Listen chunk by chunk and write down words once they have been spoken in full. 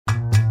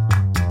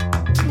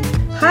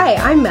Hi,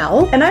 I'm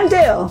Mel. And I'm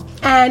Dale.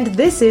 And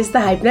this is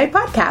the Hype Night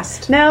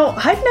Podcast. Now,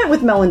 Hype Night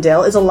with Mel and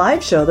Dale is a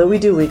live show that we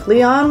do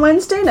weekly on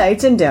Wednesday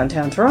nights in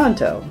downtown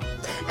Toronto.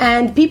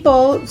 And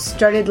people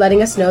started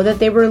letting us know that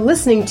they were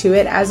listening to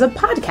it as a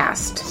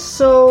podcast.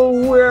 So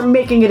we're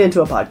making it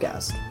into a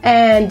podcast.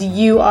 And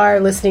you are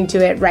listening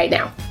to it right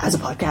now. As a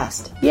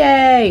podcast.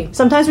 Yay!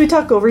 Sometimes we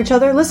talk over each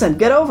other. Listen,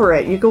 get over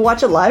it. You can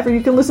watch it live or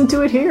you can listen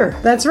to it here.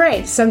 That's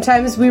right.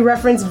 Sometimes we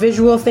reference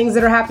visual things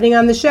that are happening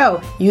on the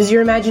show. Use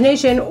your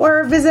imagination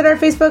or visit our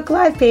Facebook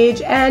Live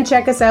page and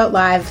check us out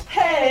live.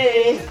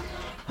 Hey!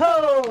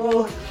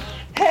 Ho!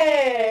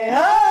 Hey!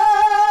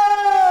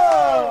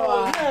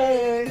 Ho!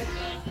 Hey!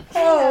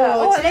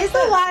 Oh, today's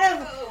a lot of,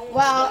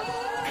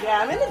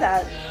 Yeah, I'm into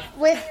that.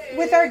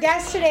 with our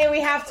guest today,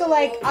 we have to,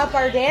 up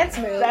our dance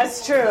moves.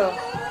 That's true.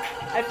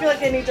 I feel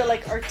like I need to,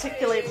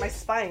 articulate my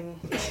spine.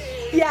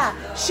 Yeah,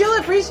 she'll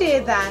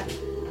appreciate that.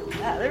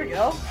 Yeah, there we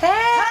go.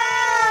 Hey!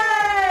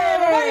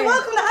 Everybody,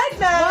 welcome to Hype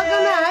Night!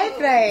 Welcome to Hype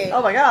Night.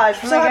 Oh my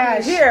gosh, we're so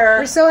happy you're We're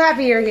here. so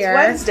happy you're here.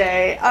 It's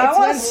Wednesday. I want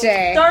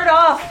Wednesday. to start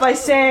off by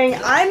saying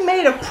I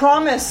made a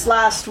promise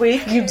last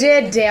week You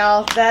did,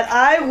 Dale. that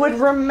I would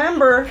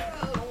remember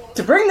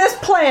to bring this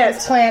plant.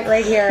 Plant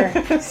right here.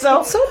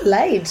 So It's so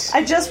light.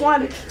 I just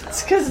wanted,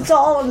 it's because it's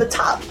all on the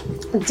top.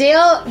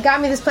 Dale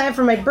got me this plant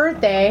for my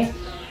birthday.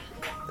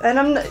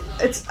 And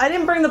I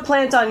didn't bring the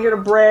plant on here to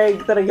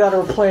brag that I got her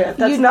a plant.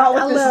 That's not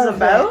what this is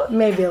about.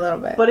 Maybe a little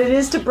bit. But it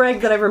is to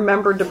brag that I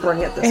remembered to bring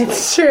it this week.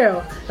 It's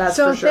true. That's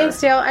so for sure. thanks,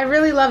 Dale. I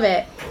really love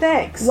it.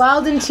 Thanks.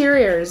 Wild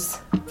Interiors.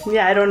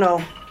 Yeah, I don't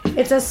know.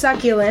 It's a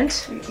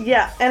succulent.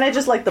 Yeah, and I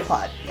just like the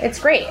pot, It's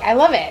great. I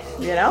love it.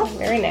 you know?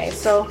 Very nice.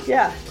 So,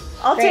 yeah.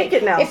 I'll Great. take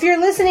it now. If you're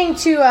listening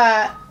to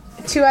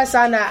us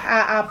on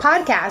a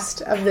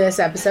podcast of this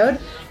episode,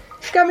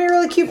 she got me a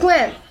really cute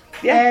plant.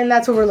 Yeah. And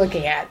that's what we're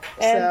looking at.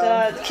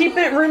 And keep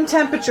it room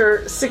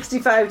temperature,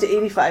 65 to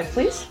 85,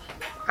 please.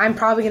 I'm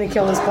probably going to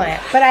kill this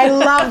plant. But I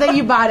love that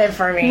you bought it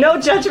for me. No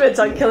judgments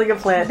on killing a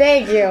plant.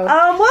 Thank you.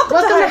 Welcome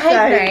to to Hype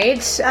Hype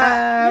Night.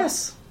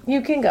 Yes.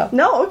 You can go.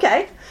 No,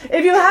 okay.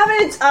 If you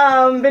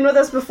haven't been with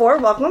us before,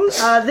 welcome.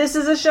 This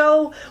is a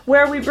show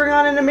where we bring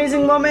on an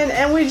amazing woman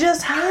and we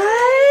just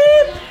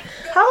hype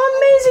how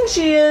amazing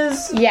she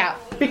is. Yeah,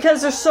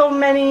 Because there's so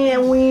many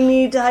and we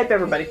need to hype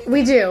everybody.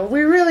 we do.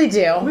 We really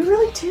do. We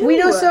really do. We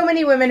know so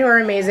many women who are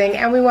amazing,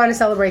 and we want to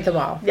celebrate them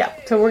all. Yeah.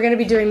 So we're going to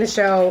be doing the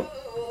show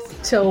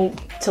till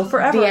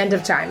forever. the end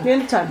of time. The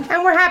end of time.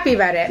 And we're happy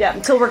about it. Yeah,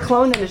 until we're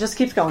cloned and it just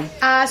keeps going.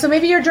 So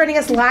maybe you're joining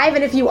us live,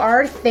 and if you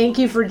are, thank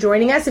you for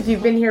joining us. If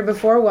you've been here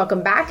before,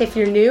 welcome back. If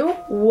you're new,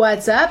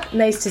 what's up?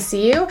 Nice to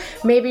see you.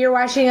 Maybe you're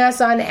watching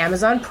us on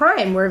Amazon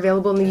Prime. We're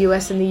available in the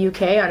US and the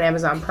UK on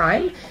Amazon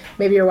Prime.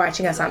 Maybe you're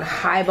watching us on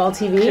Highball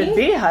TV. Should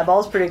be.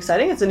 Highball's pretty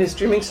exciting. It's a new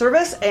streaming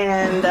service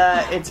and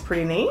it's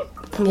pretty neat.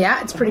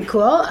 Yeah, it's pretty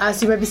cool.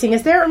 So you might be seeing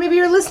us there, or maybe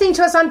you're listening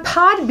to us on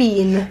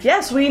Podbean.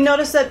 Yes, we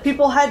noticed that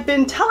people had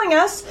been telling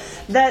us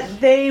that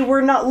they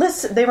were not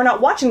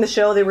watching the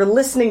show, they were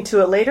listening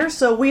to it later,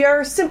 so we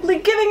are simply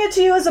giving it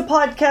to you as a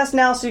podcast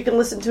now so you can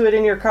listen to it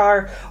in your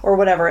car or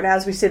whatever. And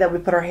as we say that, we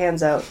put our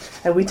hands out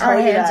and we tell Our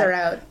you hands that are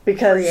out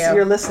because for you.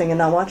 you're listening and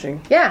not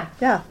watching. Yeah.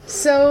 Yeah.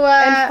 So,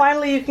 And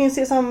finally, you can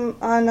see us on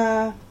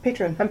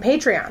Patreon. on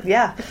Patreon.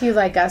 Yeah. If you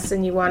like us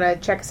and you want to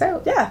check us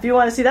out. Yeah, if you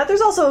want to see that.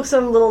 There's also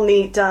some little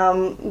neat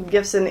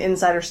gifts and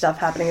insider stuff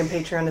happening in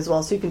Patreon as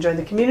well, so you can join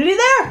the community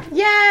there.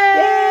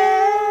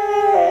 Yay!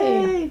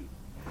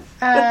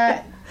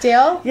 Yay!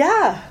 Dale,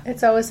 Yeah,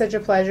 it's always such a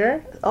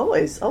pleasure.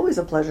 always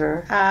a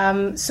pleasure.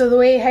 So the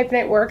way Hype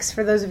Night works,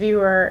 for those of you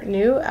who are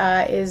new,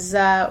 is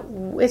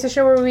it's a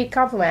show where we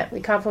compliment. We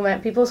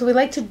compliment people, so we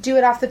like to do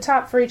it off the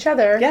top for each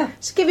other. Yeah.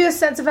 Just give you a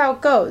sense of how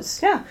it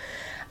goes. Yeah.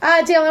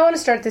 Dale, I want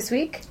to start this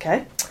week.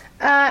 Okay.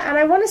 And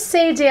I want to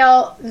say,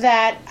 Dale,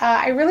 that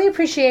I really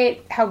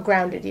appreciate how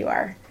grounded you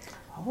are.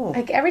 Oh.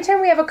 Like, every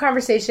time we have a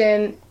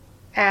conversation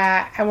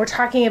and we're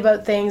talking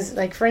about things,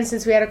 like, for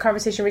instance, we had a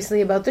conversation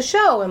recently about the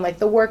show and,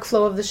 the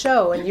workflow of the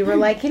show. And you were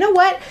like, you know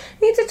what? I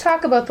need to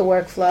talk about the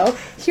workflow.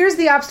 Here's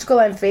the obstacle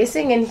I'm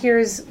facing, and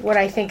here's what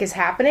I think is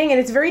happening. And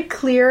it's very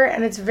clear,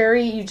 and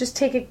you just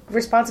take a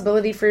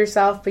responsibility for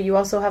yourself, but you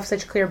also have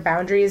such clear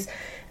boundaries.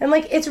 And,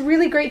 it's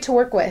really great to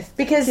work with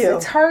because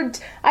it's hard.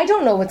 I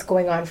don't know what's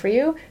going on for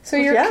you. So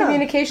your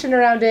communication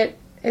around it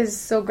is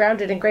so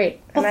grounded and great.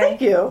 Well, thank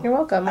you. You're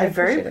welcome. I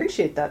very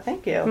appreciate that.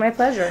 Thank you. My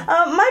pleasure.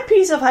 My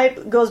piece of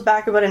hype goes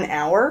back about an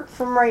hour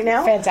from right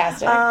now.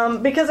 Fantastic.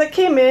 Because I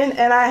came in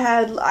and I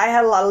had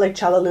a lot of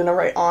Chalaluna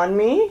right on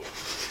me.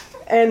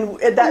 And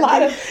that A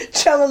lot of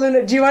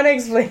Chalaluna. Do you want to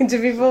explain to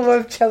people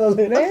what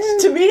Chalaluna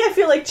is? To me, I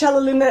feel like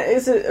Chalaluna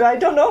is I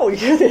don't know.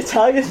 You're the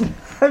Italian.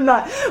 I'm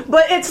not.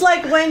 But it's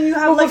like when you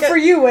have For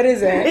you, what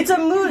is it? It's a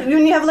mood.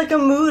 When you have a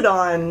mood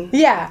on.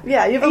 Yeah.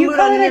 Yeah, you have a you mood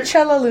call on it a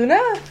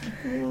Chalaluna?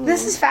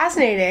 This is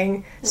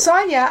fascinating.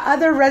 Sonia,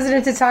 other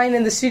resident Italian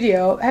in the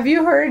studio, have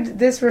you heard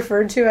this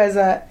referred to as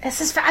a...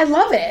 I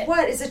love it.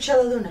 What is a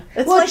Cella Luna?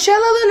 Well,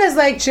 Cella Luna is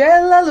like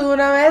Cella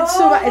Luna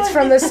Metsuma. It's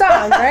from the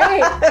song,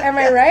 right? Am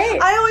I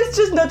right? I always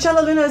just know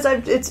Cella Luna as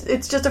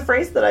it's just a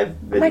phrase that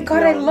I've been... Oh my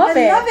God, I love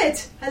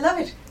it. I love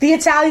it. The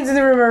Italians in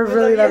the room are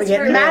really loving it.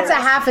 very Matt's a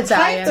nice. half Hype to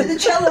Italian. the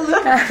Cella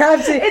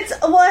Luna.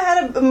 Well, I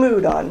had a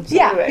mood on. So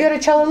Yeah, anyway. you had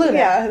a Cella Luna.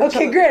 Yeah, I had a Okay,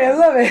 Cella great. I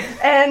love it.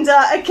 And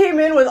I came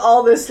in with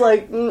all this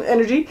like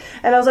energy,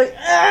 and I was like,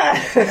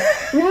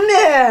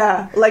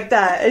 nah, like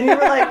that. And you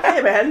were like,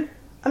 hey man,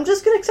 I'm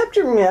just gonna accept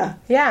your meh.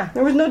 Yeah.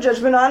 There was no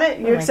judgment on it.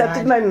 You my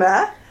accepted God. my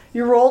meh.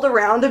 You rolled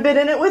around a bit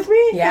in it with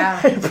me. Yeah.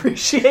 I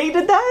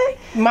appreciated that.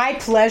 My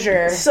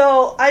pleasure.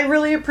 So I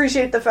really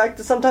appreciate the fact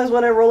that sometimes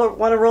when I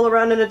want to roll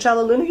around in a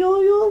Cella Luna,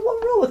 you'll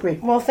roll with me.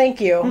 Well, thank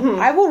you.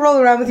 I will roll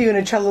around with you in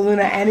a Cella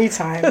Luna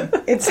anytime.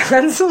 It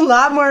sounds a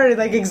lot more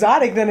like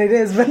exotic than it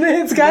is, but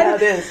it's kind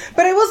of. it is.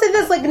 But I will say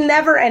this: like,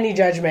 never any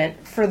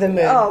judgment for the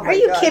moon. Oh, my Are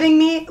you God. kidding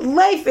me?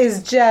 Life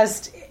is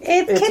just.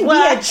 It It's can be a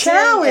waxing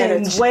challenge.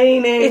 and it's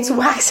waning. It's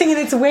waxing and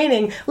it's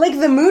waning. Like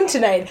the moon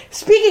tonight.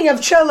 Speaking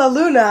of Cella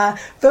Luna,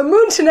 the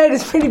moon tonight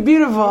is pretty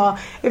beautiful.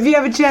 If you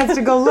have a chance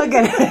to go look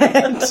at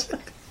it,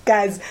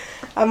 guys,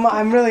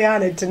 I'm really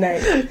on it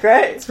tonight.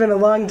 Great. It's been a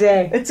long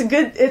day. It's a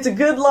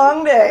good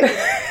long day.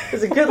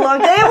 It's a good long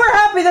day. And we're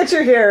happy that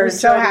you're here. We're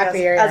so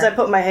happy you're as here. I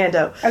put my hand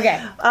out.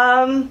 Okay.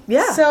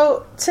 Yeah.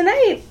 So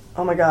tonight.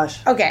 Oh my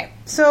gosh. Okay.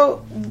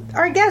 So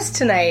our guest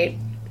tonight,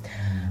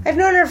 I've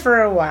known her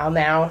for a while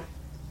now.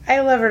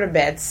 I love her to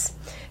bits.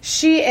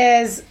 She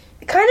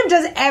kind of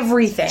does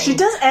everything. She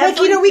does Like,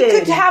 you know, we could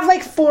everything. have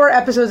like 4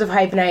 episodes of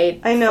Hype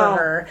Night I know. for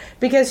her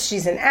because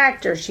she's an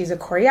actor, she's a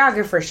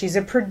choreographer, she's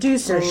a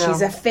producer, I know.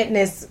 she's a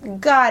fitness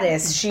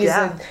goddess, she's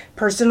Yeah. a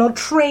personal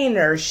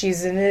trainer,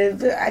 she's an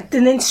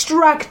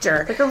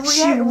instructor, Like a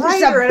she's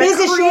writer and a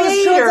business. She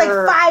owns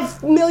creator. like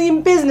 5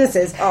 million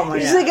businesses. Oh my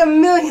She's God. like a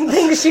million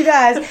things she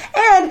does,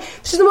 and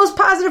she's the most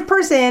positive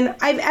person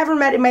I've ever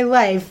met in my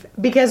life.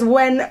 Because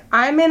when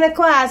I'm in a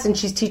class and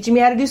she's teaching me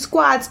how to do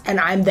squats, and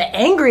I'm the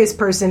angriest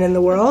person in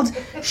the world,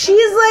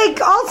 she's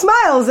like all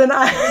smiles, and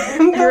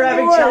I'm You're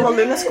having Cella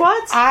Luna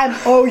squats?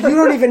 you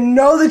don't even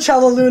know the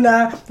Cella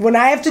Luna. When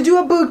I have to do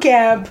a boot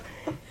camp,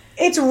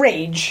 it's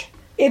rage.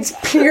 It's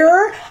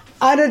pure,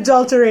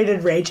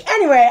 unadulterated rage.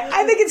 Anyway,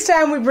 I think it's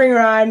time we bring her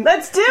on.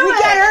 Let's do we it.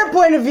 get her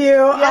point of view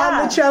on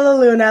the Cella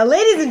Luna.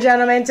 Ladies and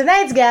gentlemen,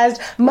 tonight's guest,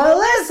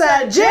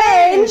 Melissa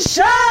Jane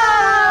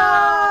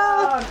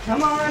Shaw.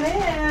 Come on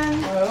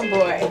in. Oh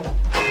boy.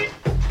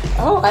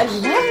 Oh, I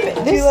love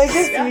it. Do you like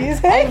this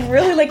music? I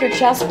really like your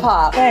chest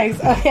pop. Thanks.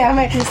 Okay,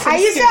 I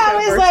used to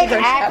always like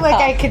act like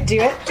I could do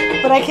it,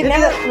 but I could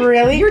never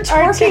really You're twerking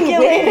with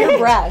articulate your it.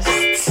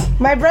 breasts.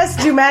 My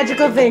breasts do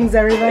magical things,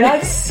 everybody.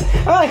 That's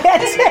oh,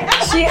 that's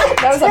it.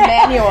 that was a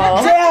manual.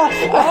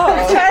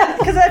 Yeah.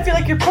 Because I feel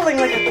like you're pulling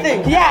like a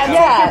thing. Yeah, it's like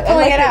Yeah, you're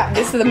pulling and it like up.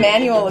 this is the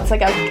manual. It's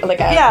like a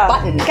Yeah.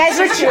 button. Guys,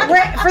 we're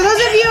for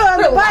those of you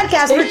on the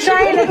podcast, we're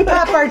trying to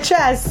pop our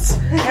chests.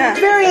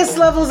 Various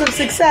levels of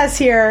success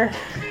here.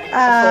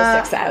 Full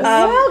success.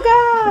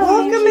 Welcome.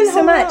 Thank you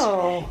so much.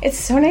 hello. It's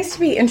so nice to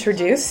be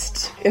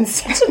introduced in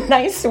such a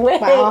nice way.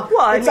 Wow.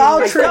 Well, It's all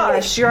my true.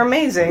 Gosh, you're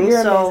amazing.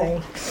 You're so,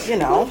 amazing. you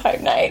know,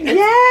 Hype Night. Yay!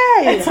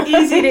 it's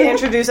easy to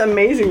introduce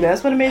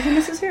amazingness when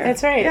amazingness is here.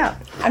 That's right. Yeah.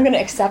 I'm going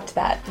to accept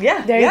that.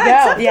 Yeah. There you yeah, go.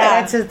 accept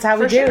Yeah, that. that's how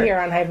we For do sure. here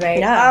on Hype Night.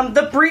 Yeah.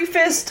 The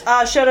briefest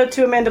shout out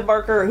to Amanda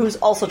Barker, who's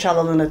also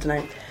Cella Luna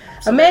tonight.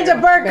 Amanda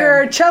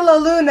Barker, Cella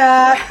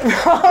Luna,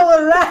 all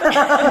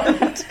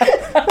around.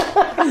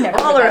 Never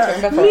All heard around.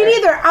 that term before. Me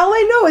neither. All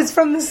I know is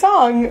from the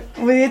song,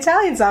 with the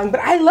Italian song,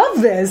 but I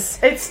love this.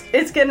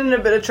 It's getting a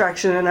bit of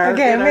traction in our.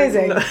 Okay, in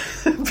amazing. Our,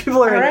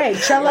 people are All in right, it.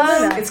 Cella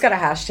Luna. It's got a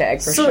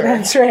hashtag for So sure.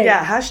 That's right.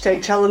 Yeah,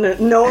 hashtag Cella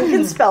Luna. No one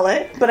can spell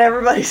it, but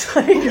everybody's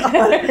like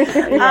on it.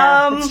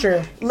 That's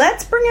true.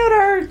 Let's bring out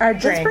our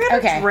drink. Let's bring out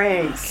Okay. our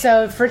drinks.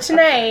 So for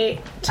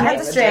tonight's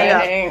to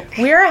stand drink,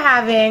 we're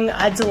having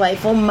a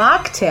delightful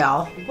mocktail.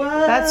 What?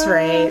 That's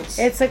right.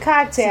 It's a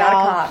cocktail. It's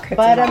not a cock. It's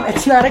but a mock.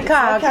 it's not a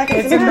cock.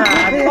 It's a mock.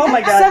 Oh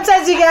my god.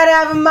 Sometimes you gotta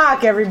have a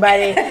mock,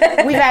 everybody.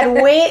 We've had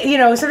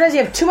sometimes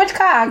you have too much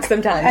cock.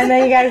 Sometimes. And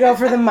then you gotta go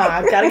for the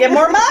mock. Gotta get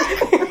more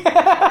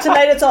muck.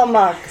 Tonight it's all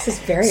muck. This is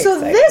very So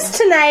exciting. this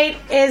tonight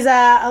is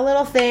a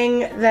little thing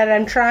that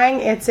I'm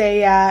trying. It's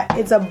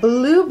a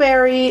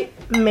blueberry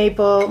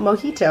maple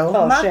mojito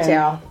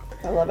mocktail.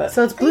 I love it.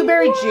 So it's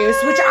blueberry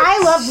juice, which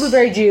I love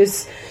blueberry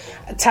juice.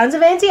 Tons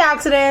of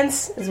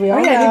antioxidants, as we all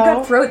Oh know. yeah,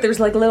 they've got there's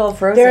like little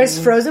frozen. There's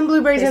frozen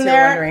blueberries In in case you're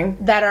there wondering.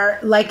 that are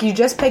like you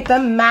just picked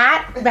them.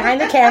 Matt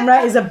behind the camera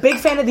is a big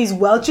fan of these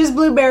Welch's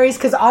blueberries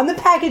because on the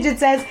package it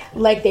says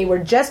like they were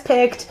just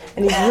picked,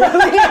 and he's really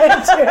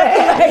into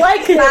it.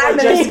 Like that,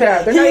 they're just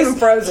picked. They're not even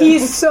frozen.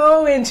 He's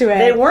so into it.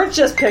 They weren't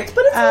just picked,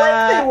 but it's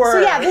like they were. So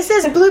yeah, this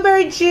is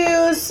blueberry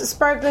juice,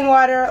 sparkling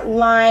water,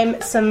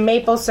 lime, some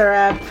maple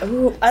syrup. I So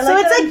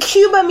like it's that like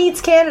Cuba meets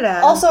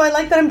Canada. Also, I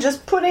like that I'm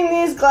just putting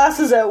these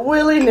glasses out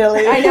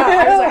willy-nilly. I know.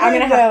 I was like, I'm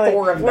going to have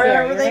 4 of them.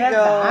 Wherever they gonna have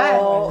that.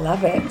 go. I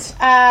love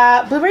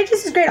it. Blueberry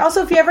juice is great.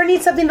 Also, if you ever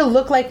need something to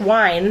look like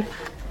wine,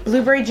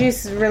 blueberry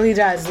juice really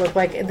does look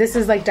like this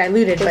is like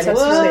diluted, but it's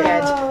really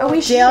good. Oh, we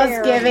Jill's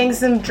share. giving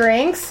some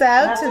drinks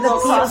out to the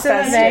so peeps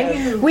and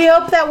thing. We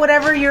hope that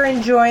whatever you're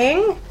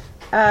enjoying.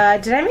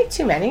 Did I make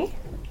too many?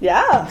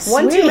 Yeah,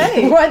 one too Sweet.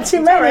 many. One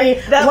too many.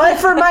 That One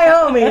for my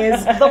homies.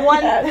 The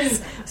one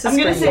I'm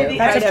going to say the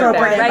That's Right up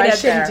appropriate. there. Right I up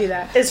shouldn't there. do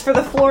that. is for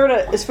the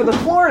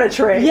Florida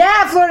tray.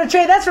 Yeah, Florida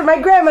Trade. That's from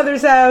my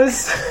grandmother's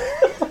house.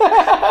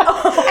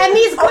 And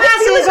these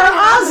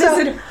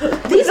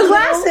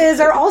glasses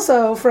are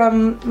also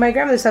from my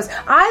grandmother's house.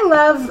 I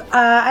love.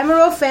 I'm a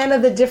real fan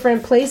of the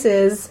different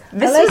places.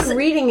 I like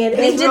reading it.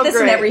 They It's did this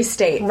in great. every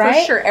state.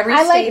 right. For sure. Every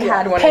I state like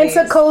had one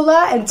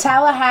Pensacola and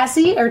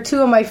Tallahassee are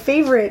 2 of my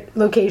favorite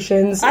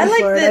locations I in like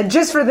Florida, the-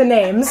 just for the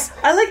names.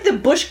 I like the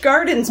Busch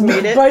Gardens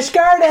made it, Busch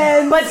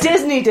Gardens. but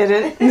Disney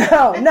didn't.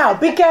 No,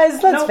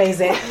 because let's face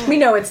it. of these. We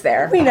know it's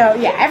there. We know,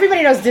 yeah,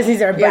 everybody knows Disney's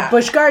there, but Yeah.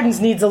 Busch Gardens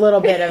needs a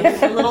little bit of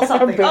A little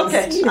something.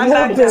 Okay, I'm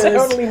back booze. now.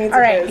 Totally needs All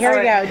a right, booze. here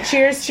we go.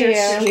 Cheers to you.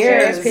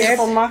 Cheers.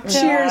 Beautiful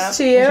mocktail. Cheers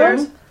to you.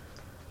 Cheers.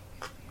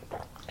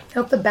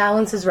 Hope the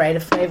balance is right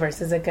of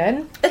flavors. Is it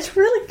good? It's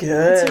really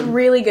good. It's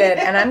really good,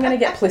 and I'm going to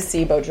get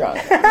placebo drunk.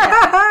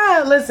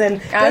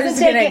 Listen, I'm doesn't just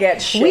take gonna it-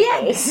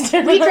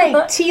 get we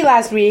drank tea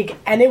last week,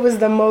 and it was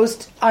the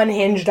most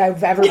unhinged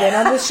I've ever been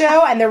on this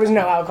show, and there was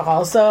no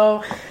alcohol.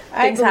 So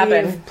Things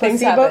happen.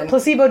 Things happen.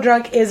 Placebo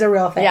drunk is a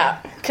real thing. Yeah.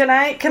 Can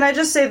I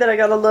just say that I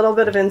got a little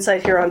bit of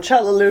insight here on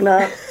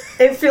Chalaluna?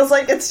 It feels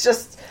like it's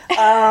just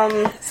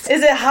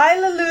is it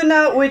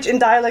Hailaluna, which in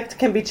dialect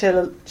can be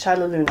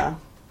Chalaluna?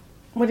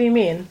 What do you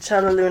mean?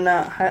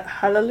 Chalaluna,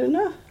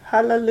 Halaluna,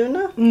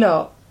 Halaluna.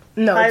 No.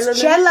 Hailaluna?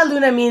 Cella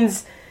Luna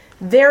means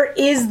there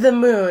is the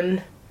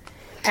moon.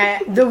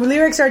 The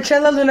lyrics are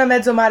Cella Luna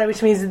Mezzomare,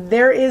 which means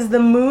there is the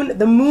moon.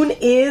 The moon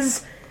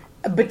is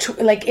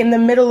like in the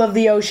middle of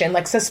the ocean,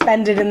 like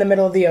suspended in the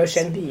middle of the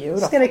ocean. beautiful.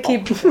 Just gonna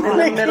keep In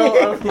the middle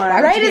of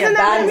my right? be a Isn't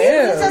bad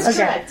that move. That's Okay.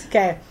 correct.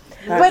 Okay.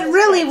 But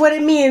really, what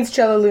it means,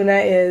 Cella Luna,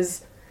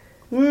 is.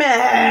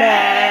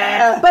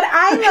 meh. But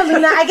I,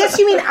 Luna, I guess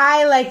you mean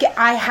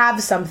I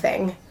have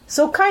something.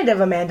 So kind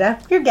of, Amanda.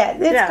 It's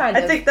Yeah, kind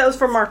of. I think that was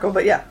from Marco,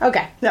 but yeah.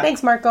 Okay. Yeah.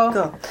 Thanks, Marco.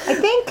 Cool. I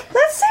think.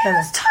 Let's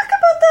talk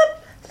about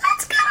the.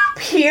 Let's get up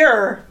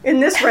here in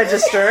this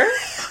register.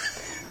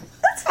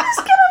 let's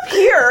get up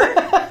here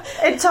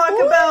and talk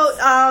about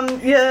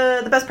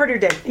the best part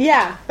of your day.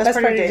 Yeah. Best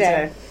part of your day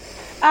today.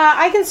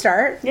 I can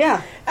start.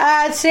 Yeah.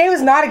 Today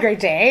was not a great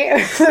day. It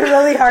was a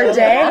really hard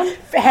day.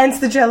 Hence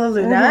the Cella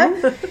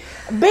Luna.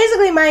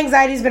 Basically, my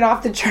anxiety's been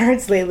off the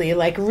charts lately.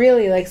 Like,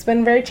 really, like, it's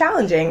been very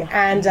challenging.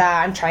 And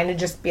I'm trying to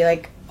just be,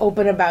 like,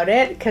 open about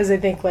it because I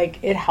think, like,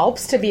 it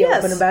helps to be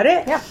open about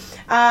it.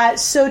 Yeah.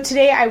 So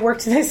today I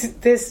worked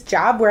this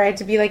job where I had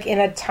to be, like, in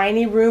a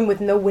tiny room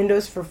with no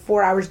windows for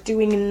 4 hours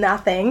doing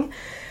nothing.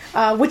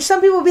 Which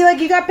some people will be like,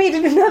 you got paid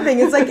to do nothing.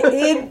 It's like,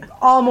 it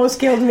almost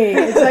killed me.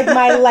 It's like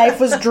my life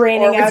was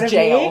draining Or it was out of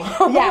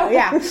jail. me.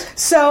 Yeah.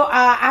 So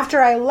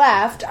after I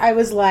left, I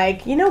was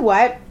like, you know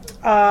what?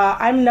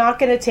 I'm not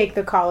going to take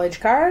the college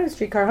car, the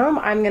streetcar home.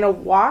 I'm going to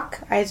walk.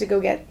 I had to go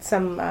get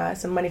some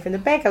money from the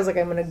bank. I was like,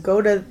 I'm going to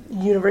go to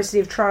University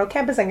of Toronto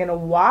campus. I'm going to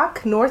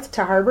walk north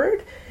to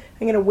Harvard.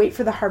 I'm going to wait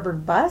for the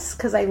Harvard bus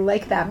because I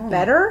like that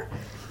better.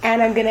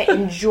 And I'm going to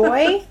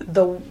enjoy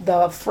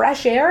the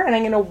fresh air, and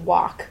I'm going to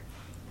walk.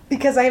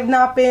 Because I have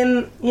not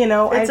been,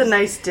 It's a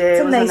nice day. It's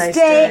It a was nice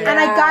day. And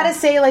I Yeah. gotta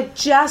say, like,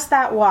 just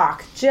that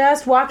walk.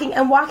 Just walking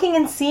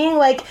and seeing,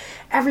 like,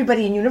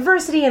 everybody in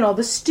university and all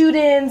the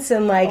students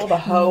and, like, All the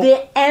hope.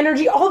 the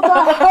energy, all the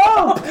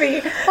hope.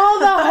 All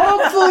the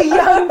hopeful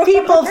young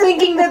people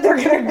thinking that they're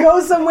gonna go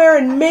somewhere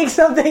and make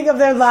something of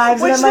their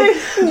lives. Which and I'm like,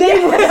 they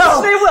they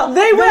will. They will.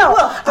 They will.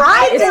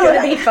 It's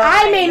gonna be fine.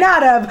 I may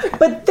not have,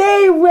 but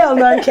they will.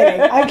 No, I'm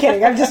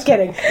kidding. I'm just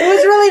kidding. It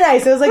was really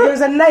nice. It was like there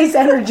was a nice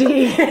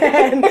energy.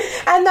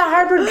 And the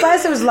Harvard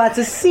bus, there was lots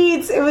of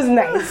seats. It was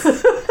nice.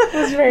 It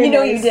was very You know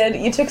what nice. you did?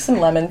 You took some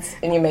lemons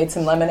and you made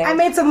some lemonade. I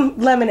made some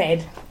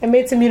lemonade. I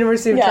made some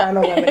University of Yeah.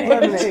 Toronto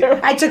lemonade.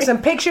 I took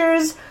some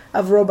pictures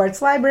of Robarts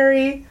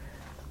Library.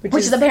 Which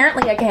is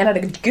apparently a Canada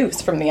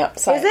Goose from the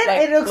outside. Is it?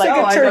 It looks like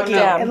oh, a I don't turkey.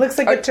 know. It looks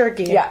like a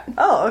turkey. Yeah.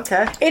 Oh,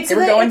 okay. It's They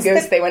were going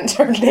goose, they went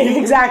turkey.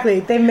 Exactly.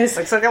 They missed.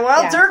 Looks like a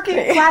wild Yeah.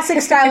 turkey. Classic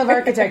style of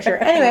architecture.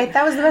 Anyway,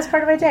 that was the best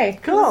part of my day.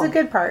 It Cool. was a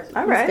good part.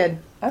 All It was right. good.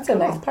 That's a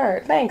nice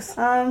part. Thanks.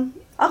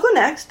 I'll go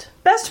next.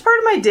 Best part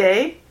of my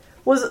day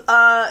was,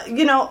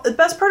 the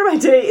best part of my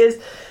day is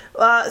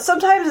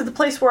sometimes at the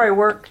place where I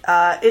work,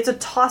 it's a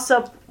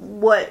toss-up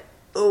what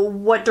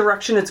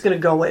direction it's going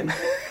to go in.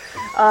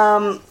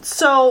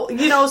 So,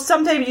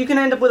 sometimes you can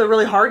end up with a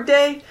really hard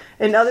day,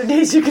 and other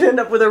days you can end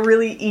up with a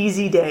really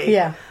easy day.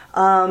 Yeah.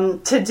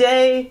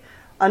 Today,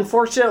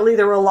 unfortunately,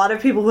 there were a lot of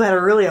people who had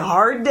a really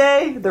hard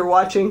day. They're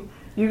watching.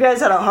 You guys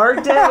had a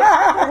hard day.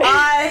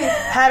 I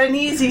had an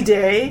easy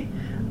day.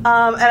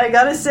 And I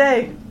gotta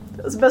say,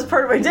 it was the best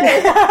part of my day.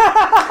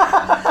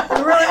 It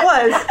It really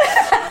was.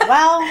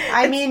 Well,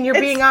 I mean, you're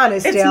being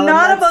honest, It's Dale, and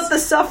not that's- about the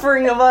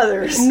suffering of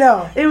others.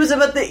 No. It was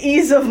about the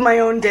ease of my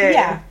own day.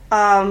 Yeah.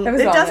 It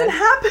was doesn't honest.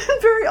 happen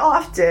very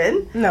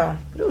often, No.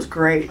 but it was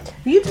great.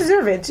 You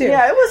deserve it, too.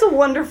 Yeah, it was a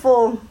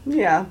wonderful.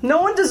 Yeah,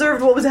 no one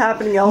deserved what was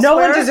happening elsewhere. No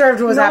one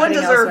deserved what was happening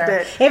No one deserved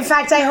elsewhere. it. In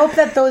fact, I hope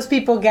that those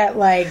people get,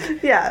 like,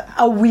 Yeah,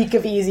 a week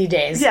of easy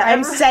days. Yeah,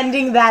 I'm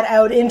sending that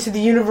out into the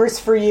universe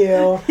for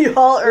you. you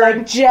all Like,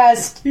 earned.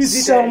 just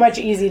Easy so days. much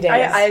easy days.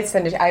 I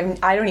send it.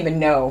 I don't even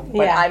know,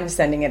 but Yeah. I'm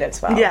sending it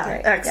as well. Yeah,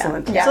 Right.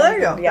 excellent. Yeah. So there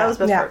you go. Yeah. That was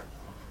the best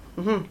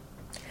Yeah. part.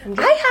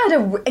 I had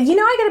a. You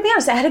know, I got to be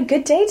honest. I had a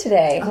good day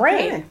today.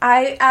 Great.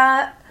 Okay.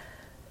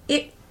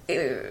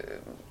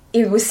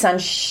 It was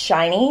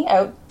sunshiny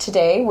out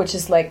today, which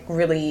is like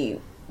really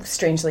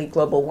strangely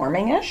global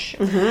warming-ish.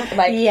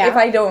 Like Yeah. if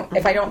I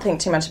don't think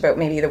too much about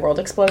maybe the world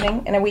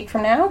exploding in a week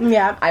from now,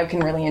 Yeah. I can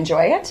really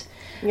enjoy it.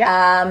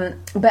 Yeah.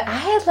 But I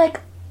had like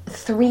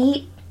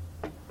 3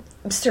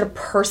 sort of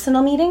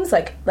personal meetings,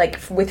 like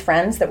with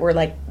friends that were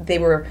like they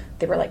were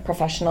like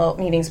professional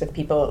meetings with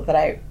people that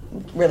I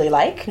really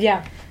like.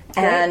 Yeah.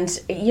 And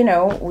you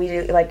know,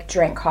 we like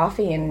drank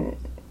coffee and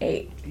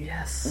ate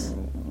Yes.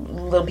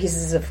 little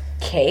pieces of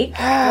cake.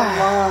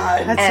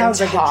 That and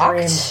sounds like a talked.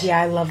 dream.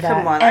 Yeah, I love that.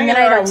 Come on. And I'm then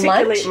gonna I had a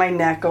articulate lunch. my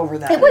neck over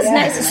that. It was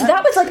nice. So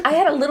that was like I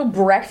had a little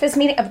breakfast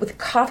meeting with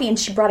coffee, and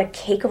she brought a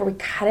cake over. We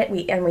cut it.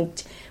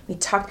 We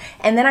talked,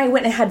 and then I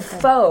went and had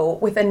pho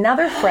with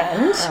another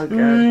friend. Oh, good.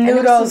 And there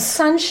was some Noodles.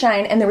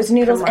 sunshine, and there was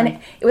noodles, Come on. and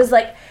it was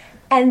like,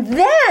 and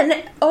then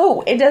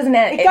it doesn't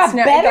end. It got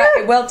better?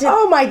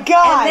 Oh my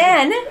God.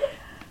 And then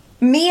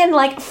me and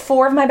like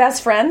 4 of my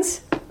best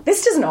friends.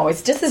 This doesn't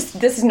always. This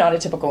is not a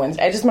typical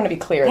Wednesday. I just want to be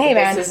clear. Hey,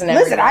 that man. This isn't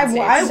every Listen, I Wednesday.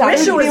 wish It's not it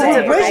was every a Wednesday,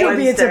 typical right?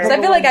 Wednesday. So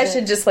I feel like I Wednesday.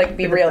 should just like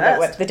be real about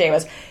what the day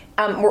was.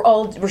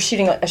 We're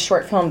shooting a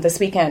short film this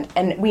weekend,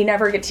 and we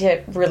never get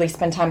to really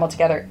spend time all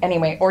together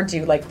anyway, or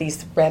do like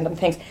these random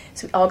things.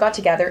 So we all got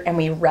together and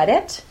we read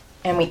it,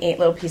 and we ate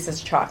little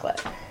pieces of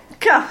chocolate.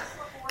 Come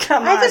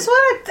on.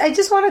 I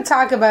just want to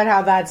talk about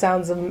how that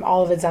sounds.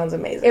 All of it sounds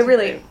amazing. It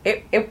really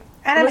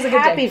and it I'm was a good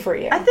happy day. for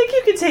you. I think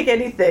you could take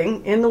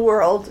anything in the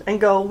world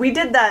and go, we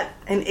did that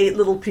and 8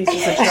 little pieces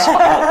of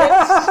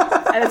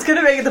chocolate. And it's going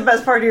to make it the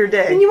best part of your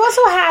day. And you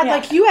also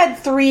had you had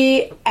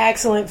 3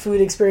 excellent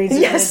food experiences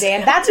in Yes. a day,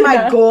 and that's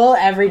my goal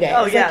every day.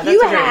 Oh, It's yeah, like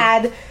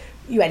that's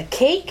you had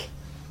cake,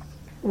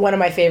 one of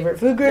my favorite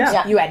food groups.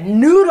 Yeah. You had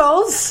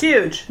noodles,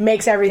 Huge.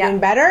 makes everything Yeah,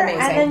 better,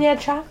 amazing. and then you had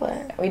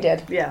chocolate. We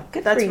did. Yeah.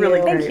 Good That's for really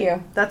you. great. Thank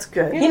you. That's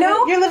good. You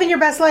know, You're living your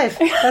best life.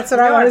 That's what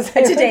I want to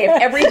say. today,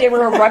 if every day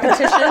were a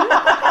repetition,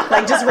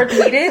 like just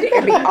repeated,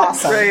 it'd be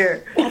awesome. Right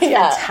here.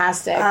 Yeah.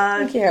 Fantastic.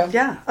 Thank you.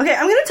 Yeah. Okay,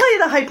 I'm going to tell you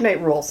the hype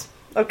night rules.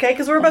 Okay,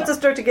 because we're about to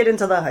start to get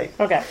into the hype.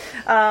 Okay.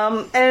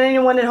 And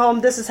anyone at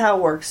home, this is how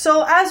it works.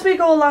 So as we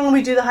go along and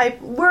we do the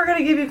hype, we're going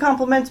to give you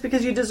compliments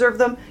because you deserve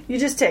them. You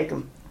just take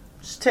them.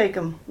 Just take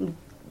them.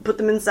 Put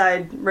them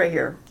inside right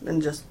here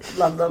and just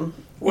love them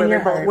where In your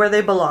they heart. where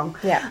they belong.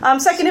 Yeah.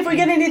 Second, if we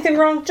get anything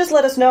wrong, just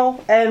let us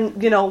know, and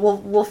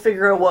we'll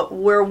figure out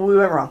where we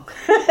went wrong.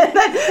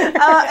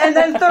 And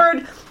then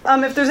third,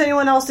 if there's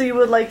anyone else that you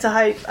would like to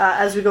hype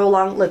as we go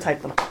along, let's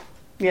hype them.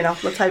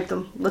 Let's hype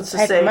them. Let's just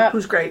Hype them say up.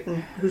 who's great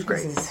and who's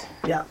great.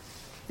 Yeah.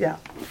 All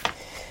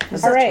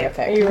right.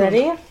 terrific. Are you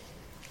ready?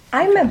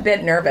 I'm a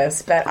bit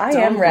nervous, but I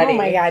am ready. Oh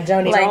my God,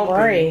 Joni, Like- don't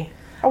worry.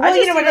 Oh, well, I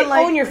you just know what? even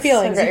like- Own your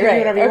feelings. You Right, can do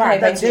whatever you okay,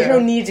 want. thank There's you. no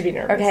need to be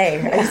nervous. Okay,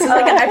 it's just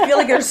like I feel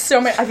like there's so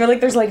many. I feel like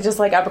there's like just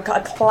like a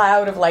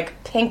cloud of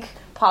like pink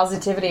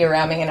positivity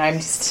around me, and I'm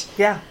just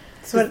Yeah.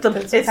 That's what- that's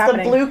what's it's the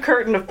happening. blue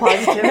curtain of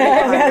positivity.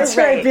 That's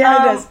right.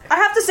 Behind us. I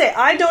have to say,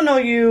 I don't know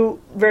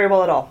you very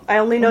well at all. I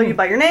only know you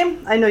by your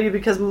name. I know you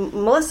because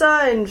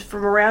Melissa and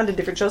from around in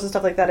different shows and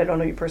stuff like that. I don't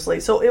know you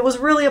personally. So it was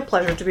really a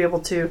pleasure to be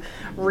able to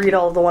read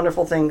all of the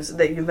wonderful things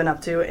that you've been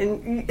up to.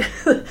 And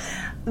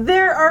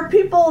there are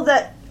people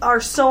that are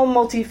so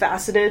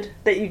multifaceted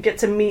that you get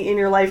to meet in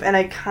your life, and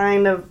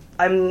I'm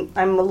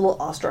a little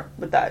awestruck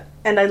with that.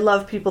 And I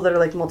love people that are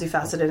like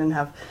multifaceted and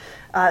have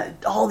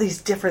all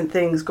these different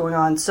things going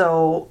on.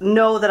 So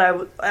know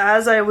that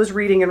as I was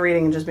reading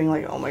and just being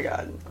like, oh my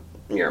God,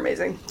 you're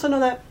amazing. So know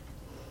that.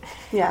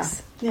 Yeah.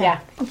 Yeah.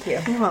 thank you.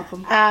 You're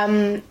welcome.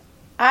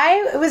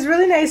 It was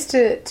really nice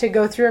to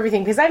go through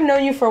everything because I've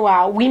known you for a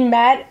while. We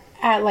met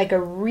at like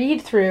a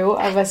read through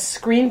of a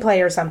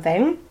screenplay or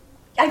something.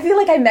 I feel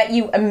like I met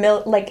you a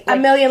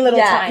million little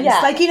times. Yeah.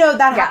 Like,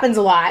 that happens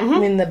a lot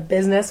in the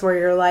business where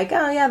you're like,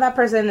 oh yeah, that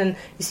person, and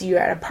you see you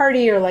at a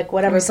party or like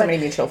whatever. There's so But-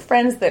 many mutual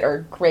friends that are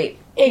great.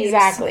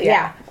 Exactly,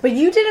 yeah. But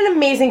you did an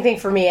amazing thing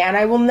for me, and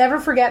I will never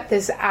forget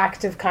this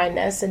act of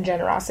kindness and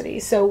generosity.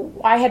 So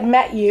I had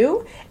met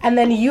you, and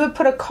then you had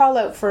put a call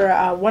out for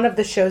one of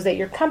the shows at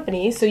your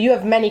company. So you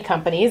have many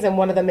companies, and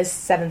one of them is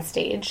Seventh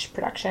Stage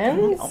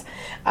Productions,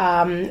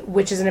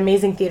 which is an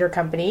amazing theater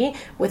company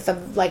with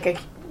a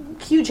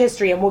huge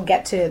history, and we'll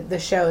get to the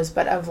shows,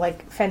 but of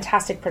like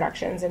fantastic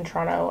productions in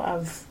Toronto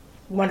of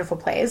wonderful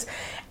plays.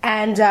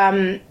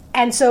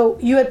 And so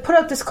you had put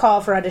out this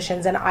call for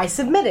auditions, and I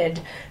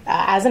submitted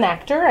as an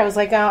actor. I was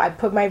like, I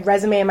put my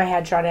resume and my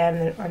headshot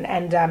in,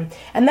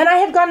 and then I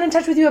had gotten in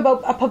touch with you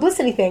about a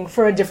publicity thing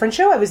for a different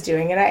show I was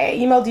doing, and I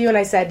emailed you and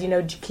I said,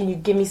 can you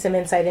give me some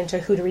insight into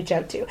who to reach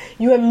out to?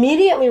 You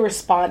immediately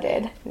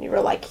responded, and you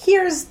were like,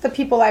 here's the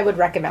people I would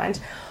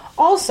recommend.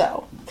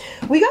 Also,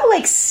 we got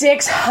like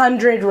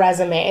 600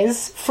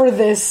 resumes for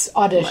this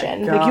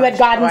audition. Like you had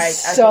gotten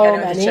so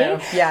many.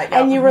 Yeah.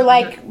 And you were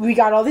like, we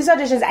got all these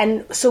auditions,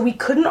 and so we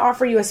couldn't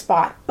offer you a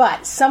spot.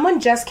 But someone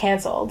just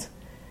canceled.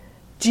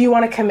 Do you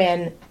want to come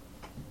in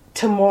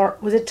tomorrow?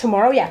 Was it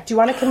tomorrow? Yeah. Do you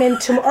want to come in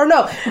tomorrow? Or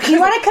no. Do you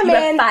want to come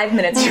in? 5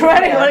 minutes. Do you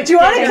want to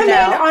come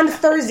in on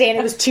Thursday? And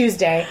it was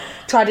Tuesday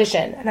to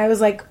audition. And I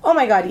was like, oh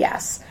my God,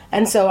 yes.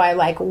 And so I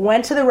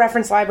went to the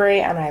reference library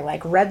and I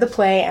read the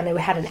play, and it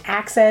had an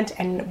accent,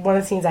 and one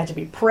of the scenes I had to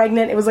be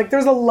pregnant. It was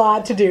there's a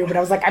lot to do, but I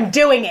was like, I'm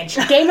doing it.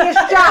 She gave me a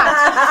shot.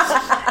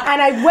 And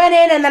I went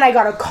in, and then I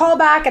got a call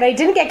back, and I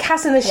didn't get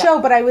cast in the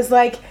show, but I was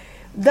like,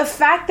 the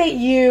fact that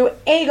you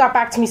got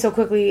back to me so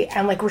quickly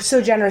and were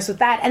so generous with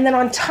that, and then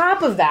on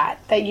top of that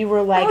you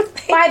were like,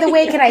 by the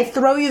way, can I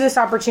throw you this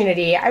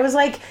opportunity? I was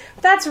like,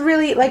 that's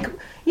really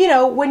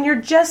when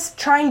you're just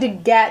trying to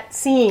get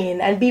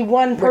seen and be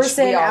one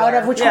person out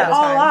of which we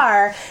all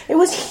are, it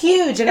was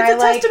huge. And it's a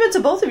testament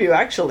to both of you,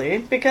 actually,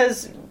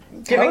 because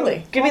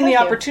giving the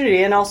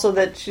opportunity, and also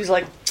that she's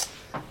like,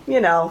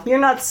 you're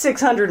not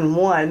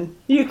 601.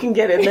 You can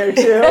get in there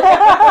too.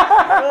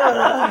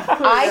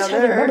 I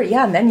totally remember.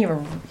 Yeah, and then you were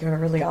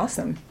really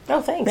awesome.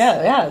 Oh, thanks.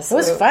 Yeah. So it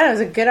was fun. It was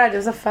a good audition. It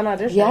was a fun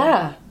audition.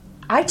 Yeah.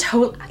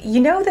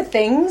 The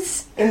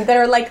things that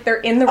are they're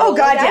in the Oh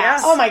God, Rolodex? yeah.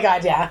 Oh my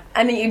God, yeah.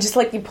 And then you just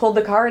you pulled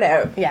the card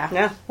out.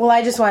 Yeah. Well,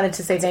 I just wanted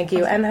to say thank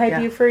you and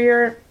hype you for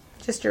your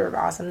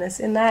awesomeness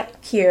in that.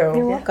 Thank you.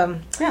 You're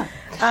welcome. Yeah.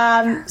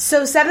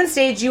 So 7th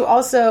Stage, you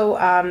also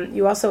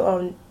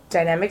own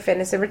Dynamic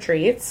Fitness and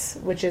Retreats,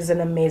 which is an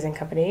amazing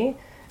company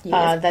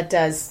that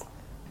does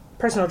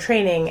personal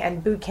training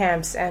and boot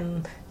camps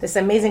and this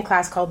amazing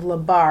class called La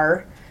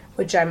Bar,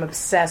 which I'm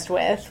obsessed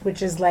with,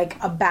 which is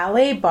a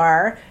ballet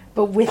bar,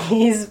 but with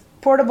these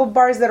portable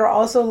bars that are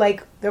also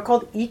they're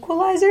called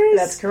equalizers.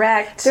 That's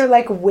correct. They're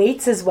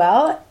weights as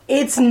well.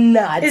 It's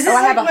nuts. Is this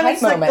I have a when hype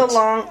it's moment. the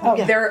long?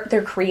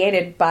 They're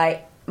created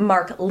by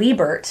Mark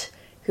Liebert,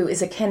 who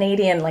is a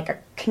Canadian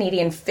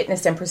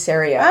fitness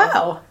impresario.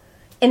 Oh.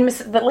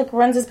 That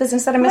runs his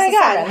business out of my Mississauga.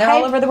 God. And they're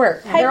all over the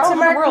world. Hype They're all to over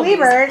the Mark world.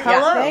 Liebert.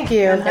 Hello. Thank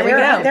you. There we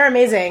go. They're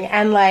amazing.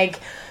 And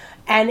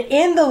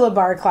in the La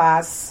Bar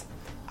class,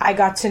 I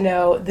got to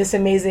know this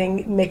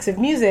amazing mix of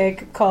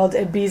music called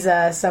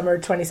Ibiza Summer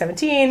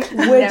 2017,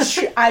 which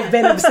I've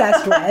been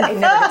obsessed with. It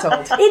never gets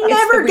old. It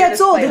never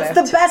gets old. Playlist. It's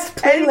the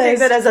best Anything playlist.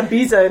 that has a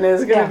Ibiza in it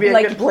is going to be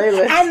a good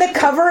playlist. And the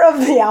cover of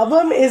the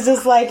album is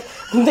just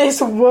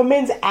this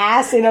woman's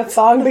ass in a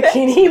thong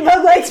bikini,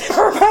 but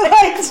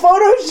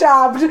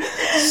photoshopped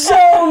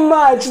so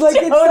much.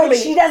 Totally.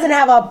 It's she doesn't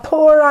have a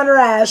pore on her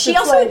ass. She It's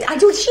also,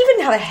 does she even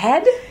have a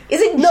head? Is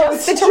it no,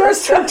 just it's the torso?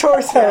 just her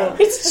torso.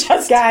 It's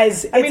just...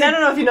 Guys, I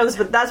don't know if you know this,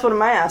 but that's one of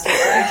my asses.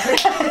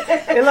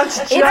 It looks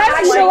just you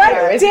actually know what?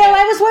 her, isn't Dale,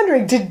 I was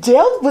wondering,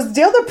 was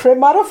Dale the print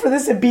model for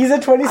this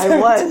Ibiza 2017? I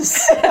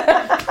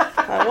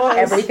was.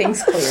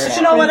 Everything's clear. But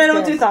you know what? I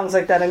don't do thongs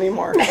like that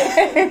anymore.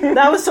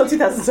 That was so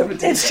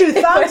 2017. It's true.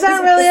 Thongs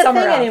aren't really a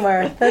Summer thing off.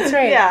 anymore. That's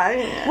right.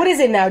 Yeah. What is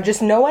it now?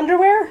 Just no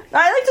underwear?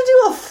 I like to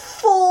do a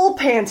full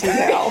panty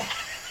now.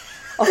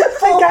 A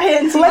full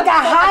panty. Like a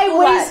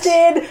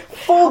high-waisted,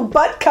 full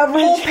butt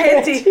coverage full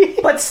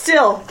panty. But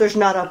still, there's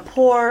not a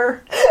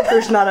pore.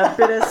 There's not a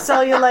bit of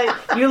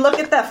cellulite. You look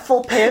at that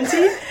full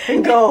panty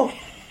and go,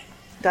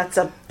 that's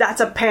a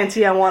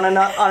panty I want on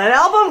an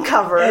album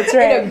cover. That's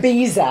right. In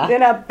Ibiza.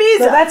 In Ibiza.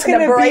 So that's going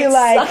to be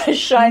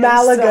sunshine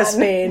Malaga, sun.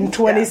 Spain,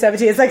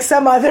 2017. It's like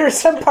some part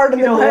of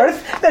the know what?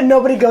 north that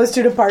nobody goes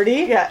to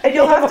party. Yeah, and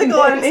you'll have to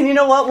go on, and you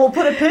know what? We'll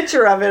put a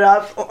picture of it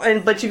up,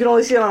 but you can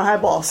only see it on a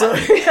highball. So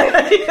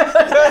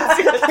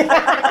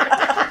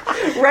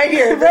right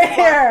here,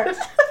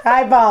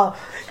 Eyeball.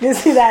 You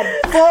see that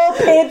full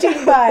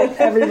panty butt,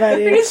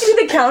 everybody. There needs to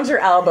be the counter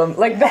album,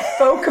 the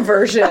folk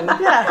version.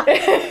 yeah,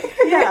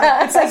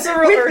 it's like a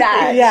real with earthy,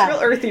 that. Yeah.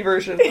 real earthy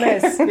version.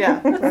 Nice. Yeah,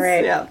 All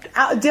right. yeah.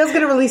 Dale's going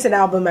to release an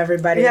album,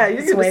 everybody. Yeah, you're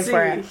Just gonna wait see.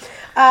 for it.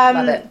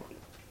 Love it.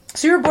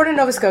 So you were born in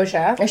Nova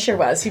Scotia. I sure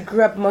was. You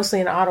grew up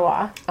mostly in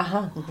Ottawa.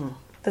 Uh-huh.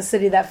 The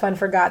city that fun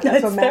forgot.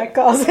 That's what Matt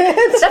calls it.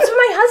 That's what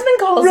my husband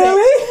calls it.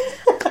 Really?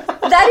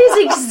 That is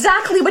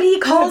exactly what he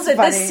calls That's it.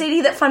 funny. The city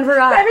that fun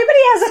forgot. Everybody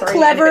has a Sorry,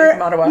 clever... anybody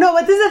from Ottawa. No,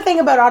 but this is the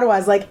thing about Ottawa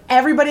is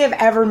everybody I've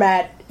ever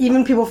met,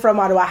 even people from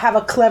Ottawa, have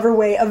a clever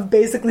way of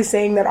basically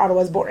saying that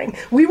Ottawa's boring.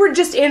 We were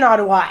just in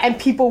Ottawa and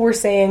people were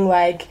saying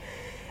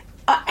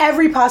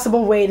every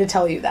possible way to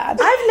tell you that.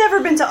 I've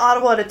never been to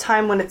Ottawa at a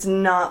time when it's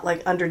not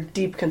under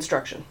deep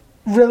construction.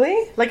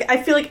 Really? I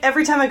feel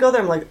every time I go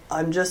there,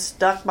 I'm just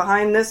stuck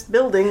behind this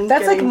building.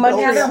 That's getting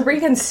Montreal. built.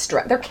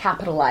 They're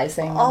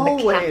capitalizing on the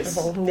Always.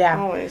 capital. Yeah.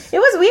 Always. We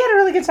had a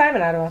really good time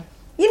in Ottawa.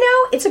 You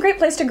know, it's a great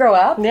place to grow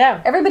up. Yeah.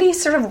 Everybody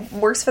sort of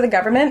works for the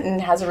government and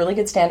has a really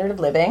good standard of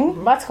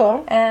living. That's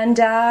cool. And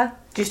Do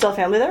you still have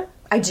family there?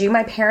 I do.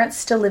 My parents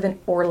still live in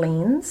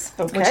Orleans,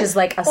 Okay. which is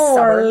like a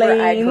suburb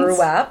where I Orleans.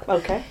 grew up.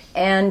 Okay.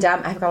 And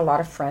I've got a lot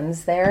of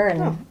friends there.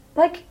 And,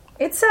 like,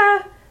 it's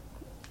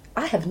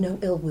I have no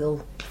ill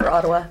will for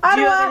Ottawa.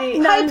 Do you have Ottawa, any-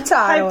 hype to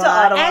Hype to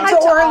Ottawa, Ottawa. and Hype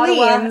to to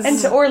Orleans. And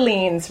to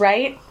Orleans,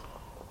 right?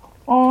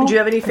 Do you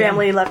have any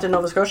family left in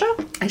Nova Scotia?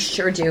 I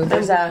sure do.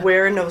 There's a...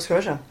 Where in Nova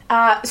Scotia?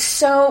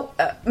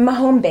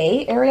 Mahone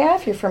Bay area,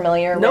 if you're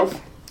familiar Nope.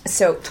 with.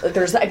 So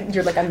there's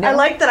you're like, I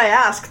like that I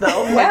asked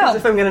though, like, Wow. as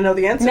if I'm going to know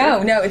the answer.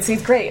 no, it's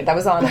great. That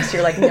was honest.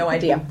 You're like, no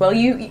idea. Well,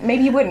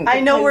 maybe you wouldn't. I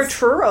know where because-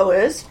 Truro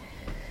is.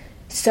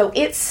 So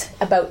it's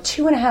about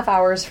 2.5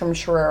 hours from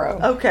Truro.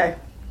 Okay.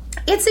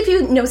 It's, if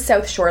you know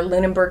South Shore,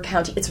 Lunenburg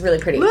County. It's really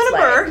pretty. It's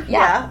Lunenburg? like-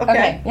 Yeah,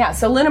 okay. Yeah.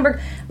 So Lunenburg,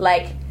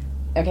 like,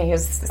 okay,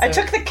 here's I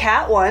took the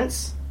cat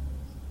once.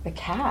 the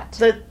cat.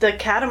 The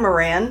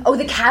catamaran. Oh,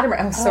 the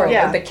catamaran. Oh, sorry,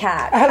 yeah. the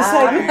cat. I was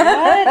like,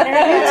 what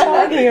are you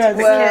talking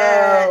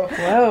about? Whoa.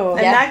 Whoa.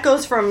 And Yeah. that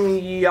goes from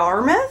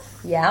Yarmouth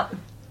Yeah,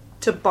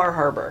 to Bar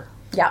Harbor.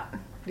 yeah.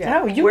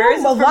 Oh, you Where know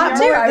is a it from lot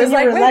your- more I than was you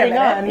like, were wait a letting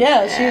minute. on.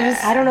 Yeah, she was.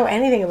 I don't know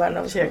anything about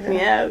Nova Check Scotia.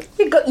 me out.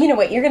 You know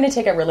what? You're going to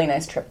take a really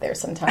nice trip there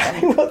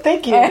sometime. Well,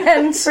 thank you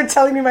And- for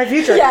telling me my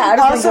future. Yeah,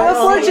 I was also a gonna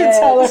fortune say,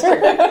 teller.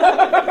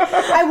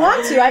 I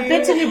want to. I've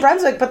been to New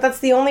Brunswick, but that's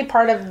the only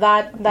part of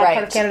that part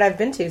Right. of Canada I've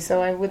been to.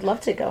 So I would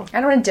love to go.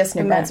 I don't want to diss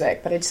New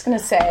Brunswick, but I'm just going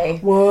to say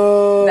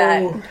Whoa.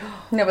 that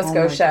Nova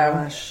Scotia.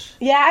 Gosh.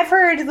 Yeah, I've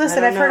heard.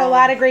 Listen, I I've don't heard a know.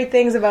 lot of great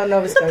things about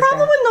Nova Scotia. The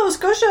problem with Nova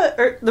Scotia,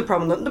 or the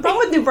problem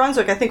with New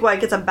Brunswick, I think why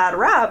it gets a bad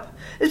rap,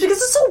 is because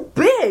it's so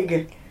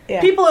big. Yeah.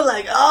 People are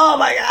like, oh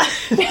my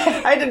god,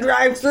 I had to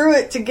drive through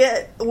it to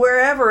get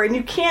wherever, and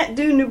you can't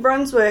do New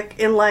Brunswick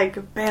in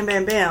like bam,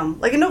 bam, bam.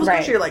 Like in Nova Scotia,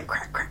 Right. you're like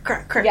crack, crack,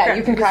 crack, crack. Yeah, crack.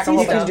 you can crack a see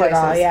whole stuff. bunch of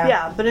places. Yeah.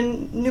 Yeah, but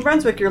in New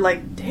Brunswick, you're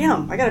like,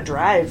 damn, I gotta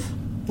drive.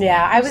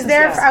 Yeah, I was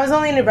there. Yes. I was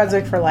only in New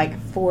Brunswick for like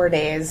 4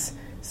 days,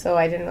 so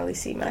I didn't really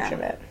see much of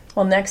it.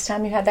 Well, next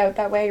time you head out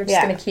that way, you're just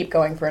Yeah. going to keep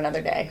going for another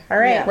day. All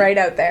right. Yeah. Right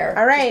out there.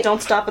 All right, Don't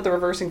stop at the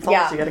reversing falls.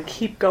 Yeah. You gotta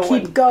keep going.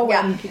 keep going.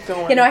 Yeah. Keep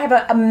going. You know, I have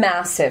a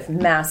massive,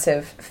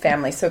 massive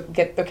family. So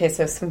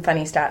so some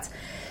funny stats.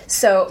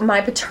 So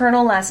my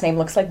paternal last name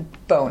looks like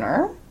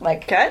Boner.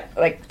 Like, Okay.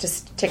 like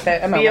just take the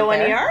a moment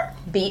B-O-N-E-R?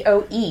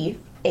 there.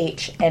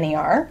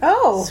 Boehner.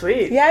 Oh,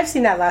 Sweet. Yeah, I've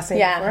seen that last name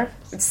Yeah, before.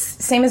 it's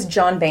same as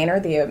John Boehner,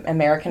 the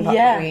American.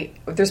 Yeah.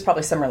 There's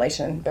probably some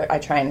relation, but I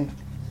try and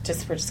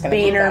we're just going to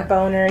Boehner,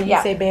 boner. You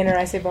Yeah. say Boehner,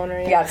 I say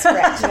boner. Yeah, that's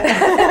correct.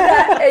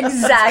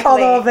 Exactly. Call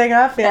the whole thing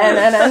off.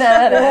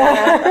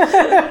 Yeah.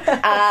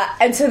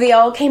 And so they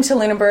all came to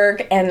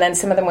Lunenburg, and then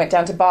some of them went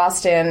down to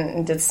Boston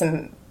and did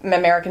some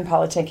American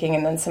politicking,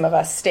 and then some of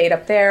us stayed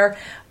up there.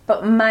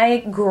 But my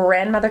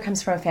grandmother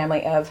comes from a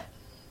family of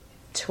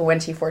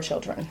 24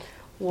 children.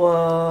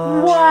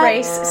 Whoa. What?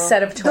 Trace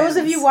set of twins. Those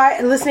of you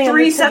listening,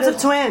 3 to sets the-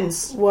 of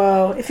twins.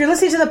 Whoa! If you're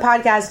listening to the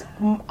podcast,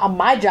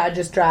 my jaw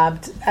just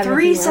dropped. I don't know if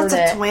 3 you sets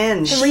heard of it.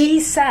 twins. 3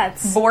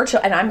 sets. 4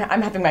 children, and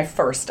I'm having my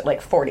first,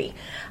 like 40.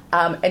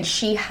 And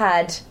she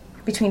had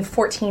between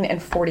 14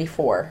 and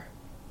 44.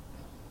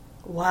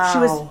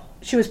 Wow.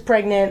 She was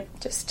pregnant.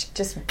 Just.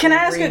 Can I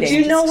ask you? Do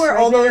breeding. you know where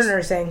all Pregnant or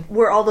those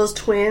nursing?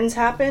 twins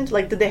happened?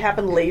 Like, did they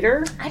happen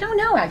later? I don't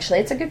know. Actually,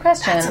 it's a good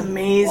question. That's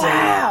amazing.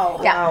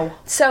 Wow. Yeah. Wow.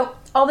 So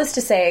all this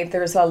to say,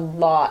 there's a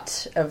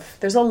lot,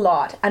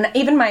 and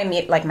even my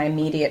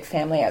immediate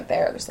family out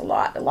there. There's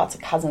lots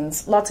of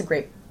cousins, lots of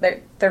great.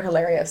 They're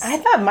hilarious. I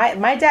thought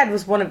my dad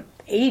was one of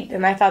 8,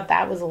 and I thought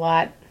that was a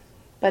lot.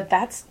 But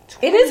that's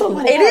It is.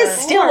 It is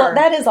still.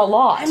 That is a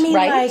lot. I mean,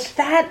 right? like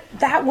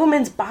that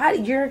woman's body.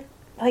 You're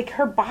like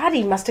her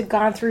body must have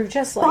gone through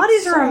just like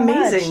Bodies so are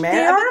amazing, much. man.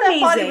 They I are bet that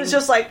amazing. body was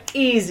just like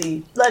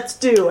easy. Let's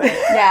do it.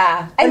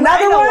 Yeah. And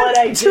Another I know one, what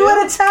I 2 do.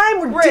 at a time.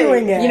 We're Right.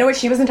 doing it. you know what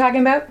she wasn't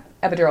talking about?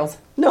 Epidurals.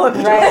 No,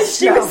 Right.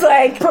 She was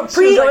like, Let's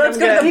like, go let's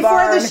go to the before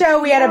barn. the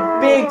show, we had a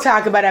big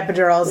talk about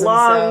epidurals. and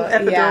Long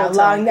epidural yeah, talk,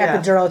 long yeah.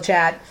 epidural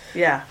chat.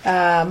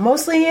 yeah.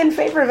 Mostly in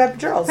favor of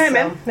epidurals. Hey, so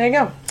man. there you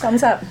go.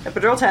 thumbs up.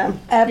 Epidural time.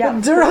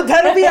 Epidural.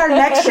 That'll be our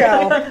next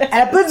show.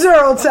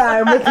 Epidural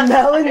time with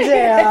Mel and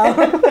Dale,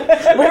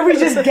 where we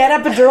just get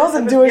epidurals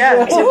and do a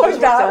Yeah, show. we do.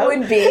 That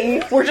would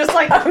be. We're just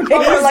like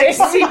we're like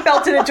seat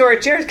belted into our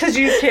chairs because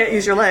you can't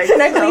use your legs. Can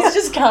I please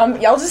just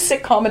come? Y'all just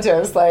sit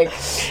comatose, like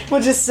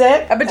We'll just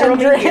sit, Epidural and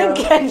drink, video.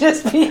 and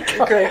just be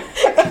Great.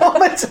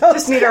 comatose.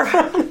 Just need our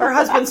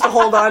husbands to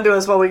hold on to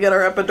us while we get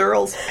our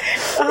epidurals.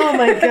 Oh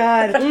my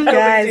god, No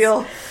guys! big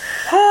deal.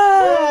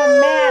 Oh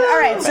man! All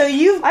right, so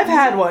you've I've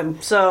had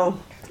one, so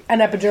an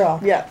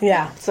epidural. yeah.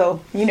 Yeah.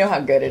 So you know how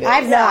good it is.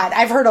 I've not.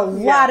 I've heard a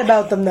lot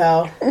about them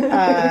though,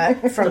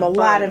 from a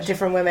lot of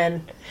different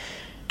women.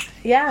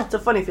 Yeah, it's a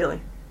funny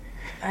feeling.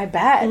 I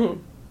bet.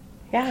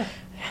 Yeah.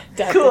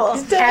 Cool.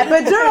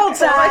 Epidural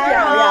time.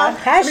 Yeah.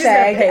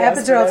 Hashtag pay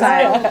us for epidural this.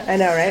 time. I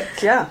know, right?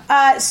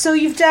 Yeah. So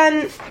you've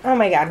done. Oh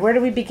my God, where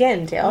do we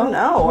begin, Dale? Oh,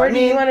 no. Where I do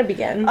you mean, want to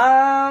begin?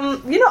 I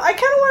kind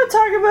of want to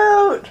talk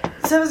about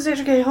 7th stage.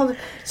 Okay, hold on.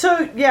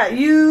 So yeah,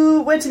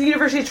 you went to the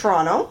University of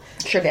Toronto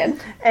Sure did.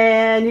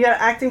 and you got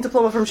an acting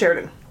diploma from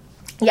Sheridan.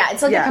 Yeah,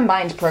 it's like Yeah. a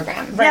combined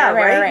program.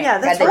 Right. Yeah,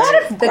 that's the,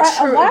 right.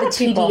 the lot of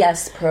people.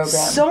 TDS program.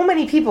 So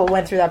many people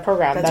went through that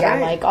program That's that are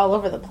right. like all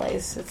over the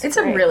place. It's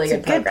a great. really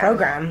It's good a good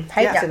program.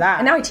 Hype Yeah. to that.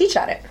 and now I teach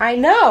at it. I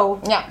know.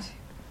 Yeah.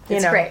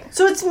 It's know. great.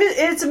 So it's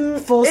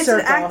Full an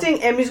circle.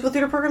 acting and musical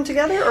theater program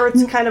together, or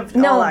it's kind of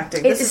all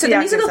acting. This is So the acting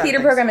musical side of theater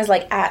things. program is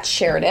like at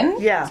Sheridan,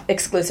 Yeah.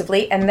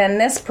 exclusively, and then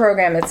this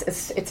program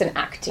it's an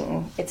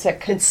acting. It's a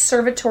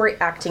conservatory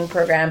acting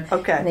program.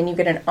 Okay. And then you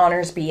get an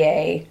honors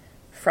BA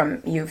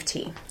from U of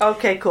T.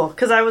 Okay, cool.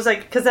 Because I was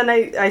like, because then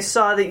I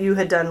saw that you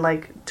had done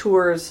like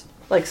tours,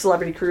 like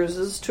Celebrity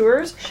Cruises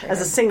tours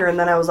as a singer, and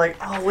then I was like,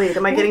 oh wait,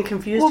 am I getting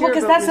confused? Well, here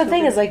because about that's the musical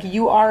thing is like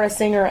you are a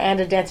singer and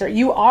a dancer.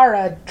 You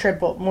are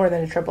more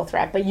than a triple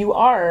threat, but you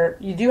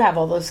do have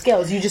all those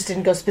skills. You just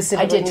didn't go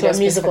specifically to a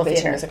musical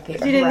theater.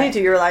 theater? You didn't need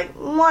to. You were like,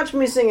 watch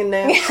me sing and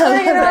dance. You know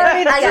what I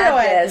mean? I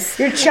got Do it. this.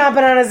 You're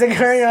chomping on a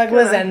cigar and you're like,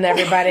 listen,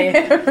 everybody.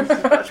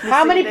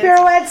 How many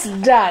pirouettes?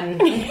 Done.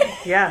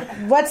 Yeah,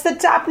 What's the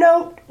top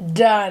note?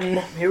 Done.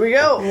 here we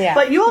go. Yeah.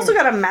 But you also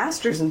got a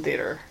master's in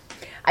theater.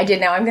 I did.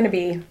 Now I'm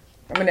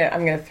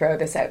gonna throw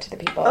this out to the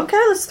people. Okay,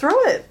 let's throw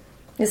it.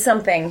 It's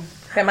something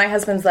that my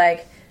husband's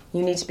like,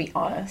 you need to be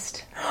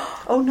honest.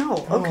 Oh no.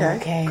 Okay.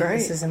 Okay, Great.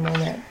 this is a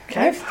moment. I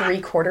have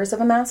 3/4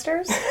 of a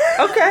master's.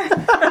 Okay.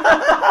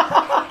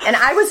 And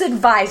I was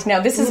advised, now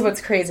this is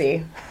what's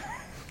crazy.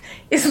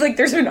 It's like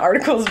there's been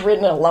articles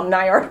written,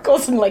 alumni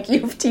articles, and like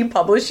U of T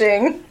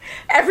publishing,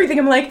 everything.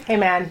 I'm like, Hey,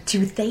 man.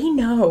 do they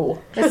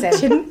know? Listen. I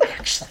didn't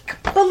actually.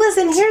 But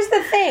listen, here's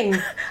the thing.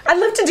 I'd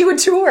love to do a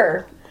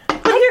tour.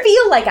 I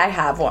feel like I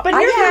have one. But I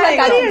here's feel the like thing.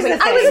 I But don't. here's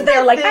the I was thing.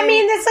 there like I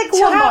mean, it's like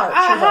till a March or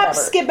hop, whatever.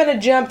 skip, and a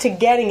jump to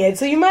getting it.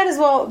 So you might as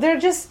well. They're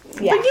just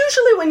yeah. But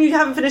usually when you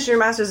haven't finished your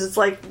master's, it's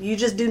like you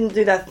just didn't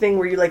do that thing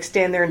where you like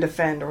stand there and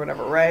defend or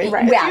whatever, right?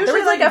 Right. It's Yeah, there usually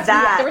was like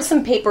that. there was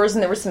some papers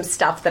and there was some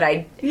stuff that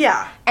I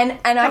Yeah. and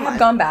I Come have on.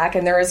 gone back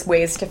and there is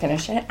ways to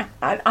finish it.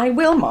 I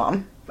will,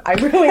 Mom. I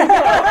really will.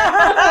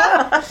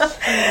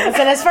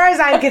 So as far as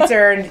I'm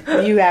concerned,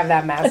 you have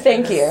that master's.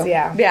 Thank you.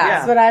 Yeah, Yeah.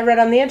 That's what I read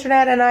on the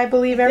internet, and I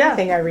believe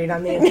everything I read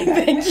on the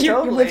internet. Thank you.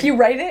 Totally. If you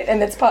write it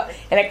and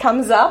and it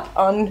comes up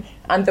on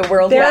the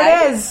world There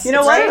Wide, it is. You know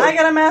It's what? true. I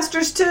got a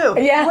master's too.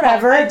 Yeah,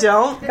 Whatever. I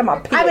don't. Come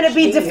on, I'm going to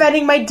be PhD.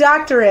 defending my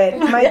doctorate,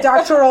 my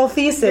doctoral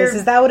thesis. Your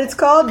Is that what it's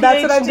called?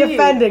 That's what I'm PhD.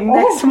 defending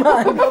next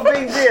month. No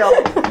big deal.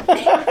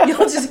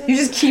 You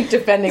just keep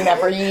defending that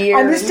for years.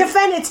 I'm just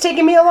defending. It's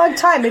taking me a long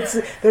time.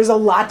 There's a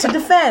lot to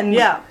defend.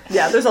 Yeah.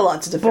 There's a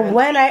lot to defend.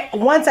 But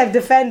once I've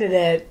defended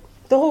it,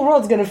 the whole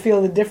world's going to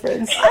feel the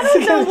difference. I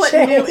don't know what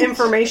new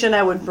information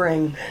I would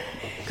bring.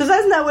 Because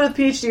isn't that what a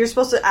PhD? You're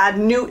supposed to add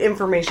new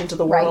information to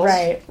the world,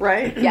 Right.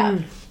 Right? yeah.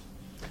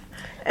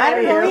 I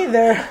don't know Anywho,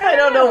 either. I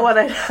don't know what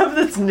I have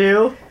that's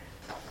new.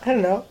 I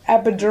don't know.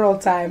 Epidural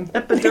time.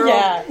 Epidural.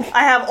 Yeah.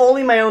 I have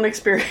only my own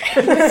experience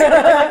of an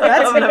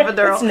epidural.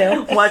 That's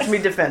new. Watch me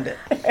defend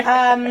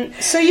it.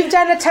 So you've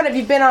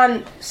been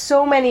on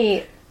so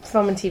many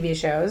film and TV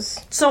shows.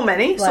 So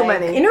many.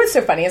 You know what's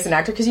so funny as an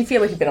actor because you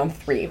feel like you've been on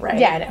 3, right?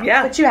 Yeah, I know.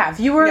 Yeah. But you have.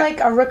 You were Yeah. like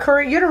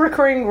you had a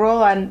recurring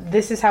role on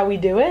This Is How We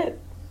Do It.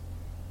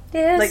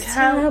 This Like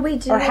how- we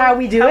do Or How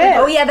We Do How We It.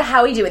 Oh yeah, the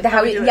How We Do It. The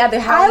How We Do It. Yeah, the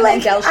Howie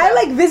Mandel show. I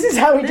like This Is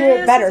How We Do It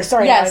This better. is-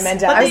 Sorry, Yes, Howie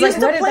Mandel. But I they was like, used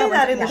to where did play that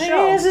that one in the come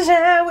show. This is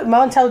how we,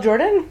 Montel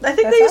Jordan. I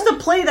think they used to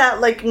play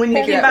that like when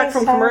you came back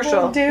from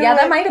commercial. Yeah,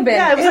 that might have been.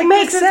 Yeah, it was It like,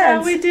 makes this is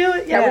how sense. we do it.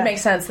 That Yeah. would make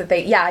sense that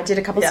they. Yeah, I did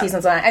a couple Yeah.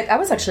 seasons on it. That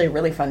was actually a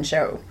really fun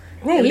show.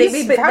 Yeah, And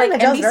he's- but, Howie like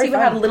Mandel's NBC very would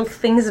have fun. little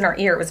things in our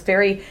ear. It was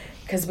very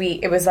because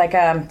it was like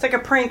It's like a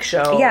prank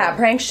show. a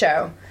prank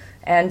show,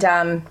 and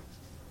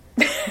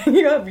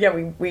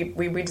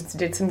we just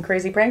did some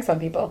crazy pranks on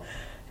people,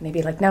 and they'd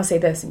be like, "Now say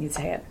this," and you'd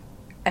say it.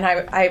 And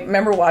I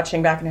remember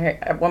watching back, and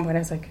at one point I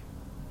was like,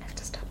 "I have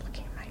to stop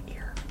looking at my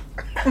ear."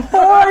 Or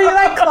are you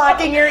like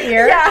clocking your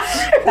ear?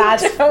 Yeah.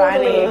 That's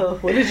funny. Oh,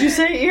 what did you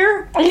say,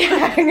 ear?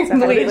 Yeah, What did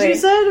completely. you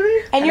say to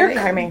me? And really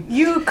timing.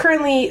 you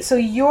currently, so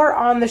you're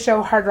on the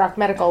show Hard Rock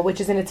Medical,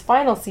 which is in its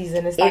final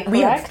season. Is that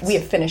We correct?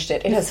 have finished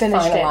it. It has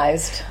finished it.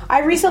 finalized.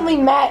 I recently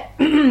met,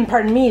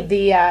 pardon me,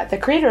 the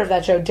creator of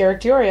that show, Derek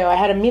Diorio. I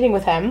had a meeting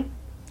with him.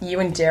 You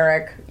and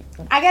Derek.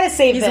 I gotta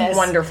say He's this.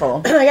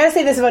 wonderful. I gotta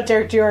say this about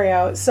Derek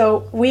Diorio.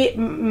 So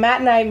Matt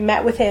and I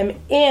met with him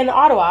in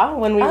Ottawa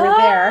when we were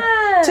there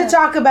to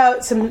talk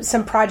about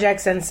some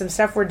projects and some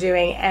stuff we're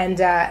doing. And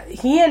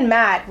he and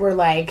Matt were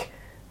like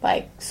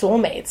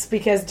soulmates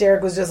because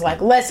Derek was just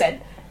like,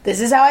 listen, this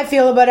is how I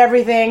feel about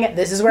everything.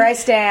 This is where I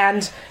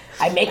stand.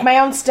 I make my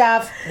own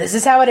stuff. This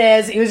is how it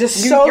is. He was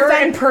just Your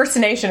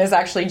impersonation is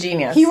actually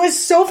genius. He was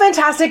so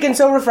fantastic and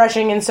so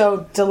refreshing and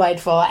so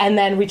delightful. And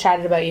then we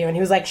chatted about you, and he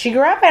was like, she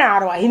grew up in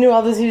Ottawa. He knew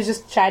all this. He was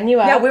just chatting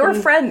you up. Yeah, we were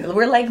and- friends.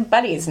 We're like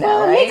buddies now,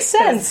 Well, it right? makes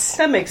sense.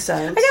 That makes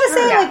sense. I gotta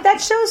say, Yeah. like,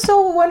 that show's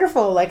so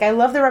wonderful. Like, I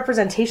love the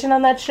representation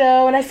on that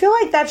show, and I feel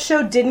like that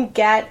show didn't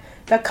get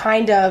the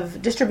kind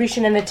of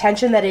distribution and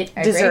attention that it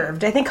agree.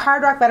 deserved. I think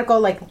Hard Rock Medical,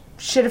 like,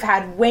 should have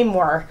had way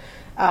more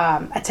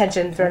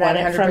attention thrown at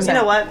it from 100%. You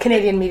know what?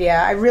 Canadian media.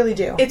 I really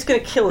do. It's going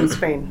to kill in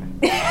Spain.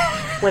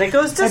 When it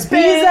goes to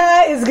Spain,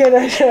 Ibiza is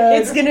gonna show.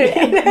 It's gonna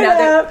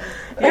another.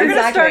 you're going to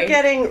Exactly. start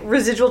getting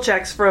residual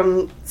checks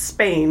from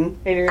Spain.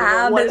 And you're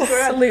gonna go, "What's going on?"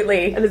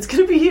 Absolutely. And it's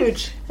going to be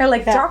huge. They're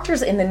like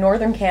doctors in the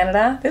northern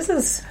Canada. This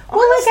is Well,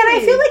 like, and I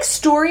Honestly. feel like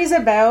stories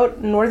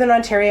about Northern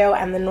Ontario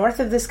and the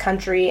north of this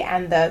country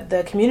and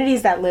the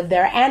communities that live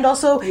there, and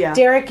also Yeah.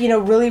 Derek,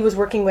 really was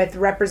working with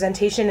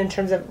representation in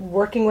terms of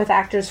working with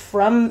actors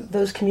from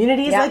those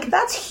communities. Yeah. Like,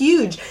 that's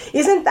huge.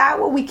 Isn't that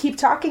what we keep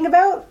talking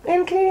about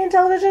in Canadian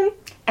television?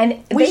 and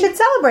We should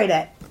celebrate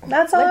it.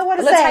 That's all I want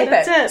to let's say. hype it.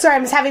 That's it. Sorry,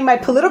 I'm just having my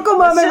political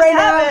moment Just right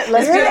have now. it.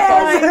 Let's Here do it it.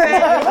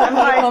 is. I'm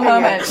Beautiful hyping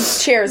moment. it.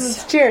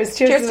 Cheers. Cheers.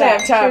 Cheers to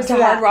that. Cheers to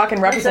that. hard rock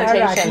and Cheers to hard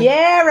rock. representation.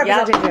 Yeah,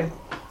 representation.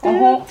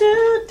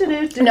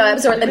 No,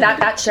 absolutely.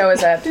 That show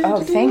is a.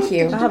 Oh, thank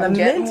you. Oh, the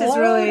mint is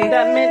really.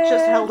 That mint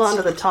just held on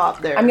to the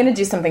top there. I'm gonna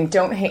do something.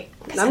 Don't hate.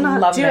 I'm not- I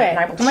love Do mint, it. and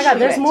I will Oh my god, chew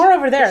there's it. more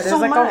over there. There's so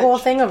like much. a whole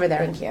thing over there.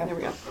 Thank you. There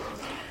we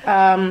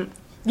go.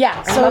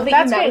 Yeah, I so love that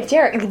that's you met great. with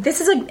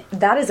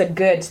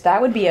Derek.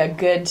 That would be a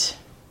good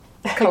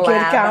collab.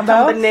 Good combo.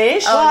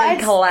 Combination. Well, good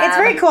it's, collab. it's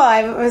very cool.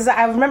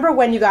 I remember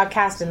when you got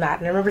cast in that,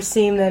 and I remember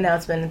seeing the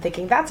announcement and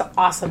thinking, that's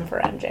awesome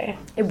for MJ.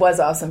 It was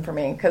awesome for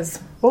me because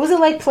What was it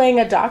like playing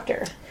a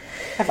doctor?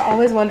 I've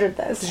always wondered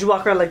Did this. you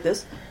walk around like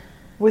this?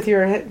 With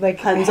your hands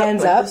up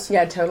like up. this?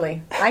 yeah,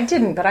 totally. I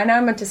didn't, but I know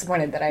I'm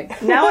disappointed that I.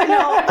 Now I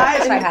know. I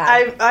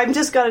had. I've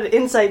just got an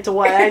insight to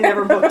why I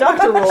never booked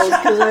doctor roles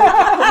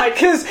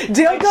because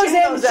Dale goes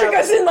in. goes out.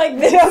 goes in like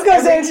this. Dale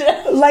goes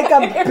in like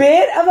a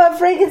bit of a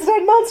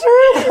Frankenstein monster.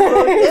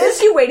 Is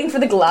this you waiting for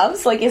the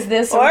gloves? Like, is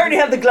this? I already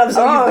have the gloves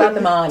on. You've got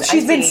them on.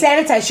 She's I been see.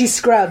 sanitized. She's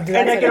scrubbed. And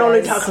That's I what can it only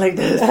is. talk like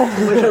this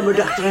when I'm a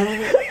doctor.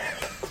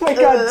 Oh my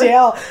god,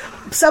 Dale.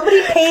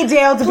 Somebody pay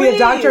Dale to be a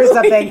doctor or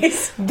something.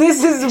 Please.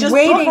 This is Just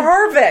waiting.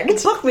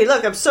 Perfect. Book me.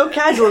 Look, I'm so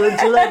casual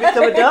until I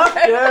become a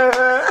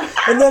doctor.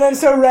 And then I'm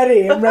so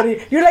ready. I'm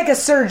ready. You're like a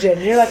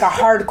surgeon. You're like a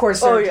hardcore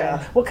surgeon.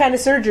 yeah. What kind of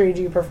surgery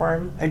do you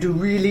perform? I do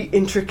really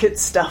intricate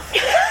stuff.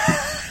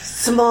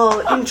 Small,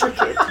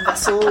 intricate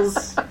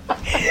vessels.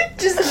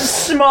 Just the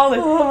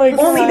smallest. Oh my god.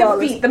 Only the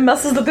feet. The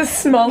muscles of the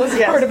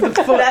smallest part of the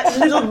foot. That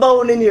little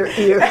bone in your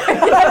ear.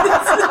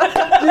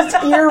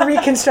 Just ear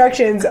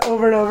reconstructions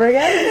over and over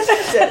again.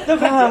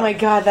 Oh my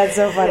god, that's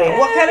so funny.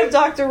 What kind of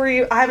doctor were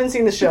you? I haven't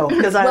seen the show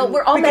because I'm Well,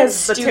 we're all med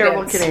because the students.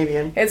 terrible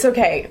Canadian. It's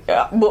okay.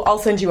 I'll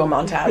send you a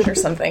montage or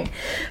something.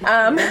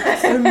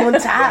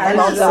 Montage.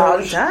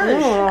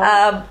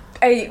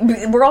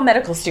 We're all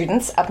medical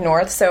students up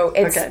north, so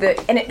it's Okay.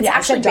 it's Yeah, I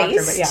actually said doctor,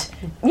 based.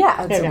 but Yeah,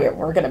 so Okay.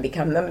 we're going to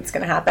become them. It's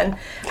going to happen.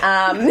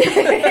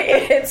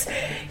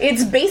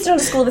 It's based on a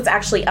school that's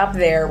actually up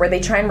there, where they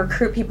try and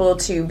recruit people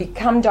to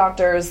become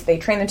doctors. They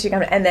train them to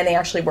become, and then they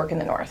actually work in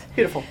the north.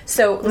 Beautiful.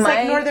 So It's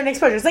like northern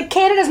exposure. It's like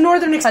Canada's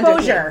northern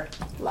exposure.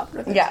 Love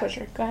northern Yeah.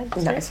 exposure. Go ahead.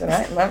 Nice,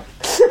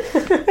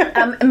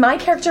 right? My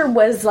character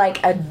was like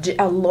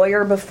a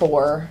lawyer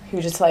before,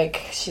 who just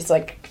like she's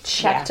like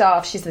checked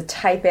off. She's the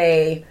type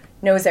A,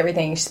 knows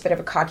everything. She's a bit of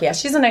a cocky ass.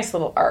 She's a nice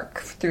little arc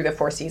through the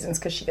 4 seasons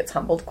because she gets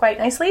humbled quite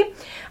nicely.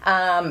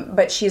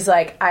 But she's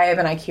like, I have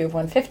an IQ of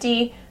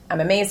 150. I'm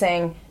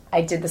amazing.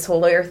 I did this whole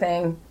lawyer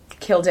thing,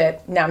 killed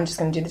it. Now I'm just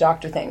going to do the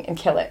doctor thing and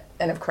kill it.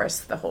 And of course,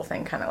 the whole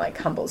thing kind of like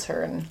humbles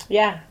her. And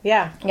Yeah.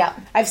 yeah,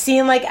 I've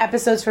seen like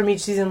episodes from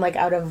each season like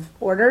out of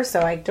order,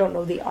 so I don't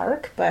know the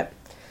arc, but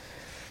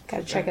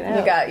gotta check it out.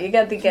 you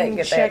got to get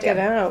the check idea. it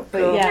out.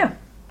 But Cool. yeah.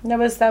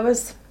 That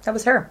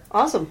was her.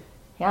 Awesome.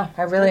 Yeah,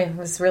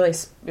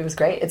 it was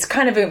great. It's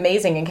kind of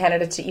amazing in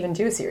Canada to even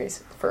do a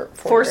series for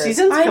 4 years.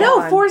 seasons? I Come know,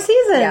 on. 4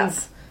 seasons. Yeah.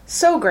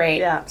 So great.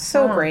 Yeah.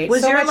 So great.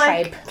 Was so your much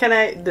like? hype. Can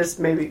I this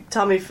maybe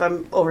tell me if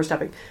I'm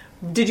overstepping?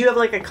 Did you have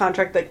like a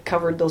contract that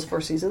covered those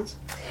 4 seasons?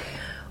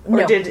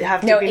 Or did it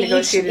have to be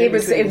negotiated?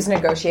 It was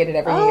negotiated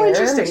every Oh, year.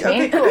 interesting.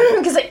 Okay, cool.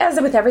 Because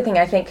as with everything,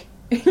 I think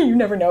you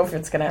never know if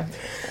it's gonna.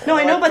 No,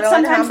 I know, but Will it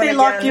sometimes happen they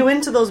lock again? you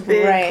into those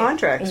big Right.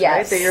 contracts, Yes.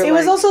 right? That you're It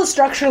was like- also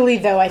structurally,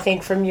 though, I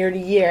think from year to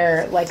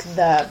year, like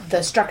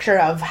the structure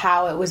of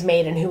how it was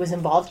made and who was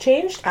involved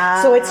changed.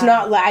 So it's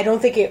not like I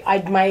don't think it.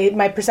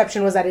 My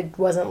perception was that it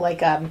wasn't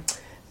like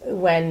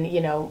when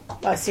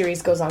a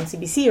series goes on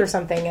CBC or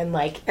something and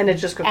like and it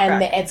just goes and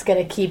crack. it's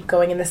gonna keep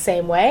going in the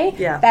same way.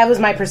 Yeah. That was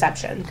my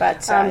perception.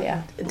 But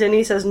yeah.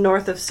 Denise says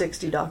north of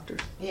 60 doctors.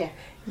 Yeah.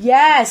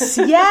 Yes.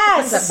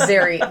 Yes. It's a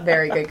very,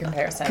 very good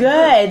comparison.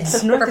 Good.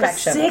 North of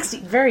Perfection. 60.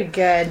 Very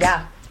good.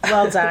 Yeah.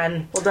 Well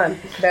done. Well done.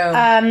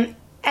 Boom.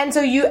 And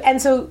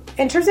so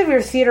in terms of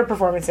your theater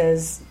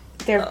performances,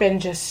 there have been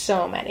just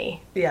so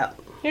many. Yeah.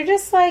 You're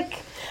just like,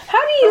 how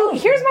do you?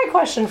 Here's my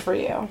question for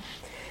you: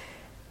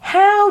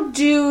 how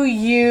do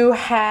you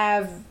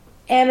have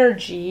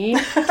energy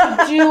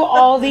to do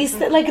all these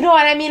things? Like, no,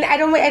 I mean, I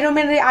don't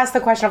mean to ask the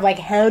question of like,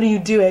 how do you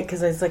do it?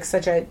 Because it's like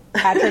such a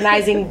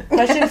patronizing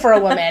question for a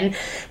woman,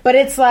 but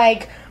it's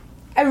like.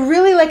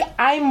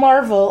 I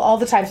marvel all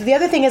the time. So the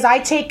other thing is I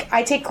take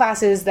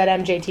classes that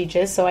MJ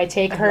teaches. So I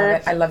take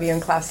her I love you in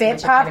class. so Fit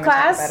much, I can't Pop even talk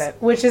class, about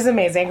it. which is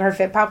amazing. Her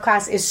Fit Pop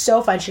class is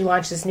so fun. She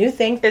launched this new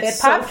thing. It's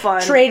Fit Pop so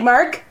fun.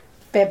 trademark.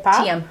 Fit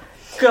Pop. TM.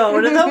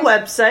 Go to the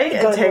website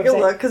and Go to the take a website.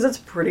 look because it's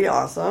pretty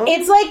awesome.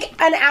 It's like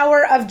an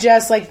hour of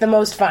just like the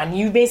most fun.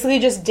 You basically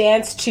just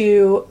dance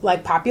to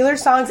like popular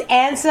songs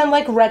and some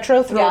like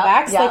retro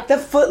throwbacks, yeah. like the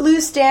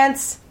Footloose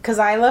dance. Because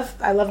I love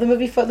the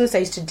movie Footloose. I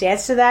used to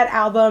dance to that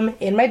album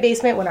in my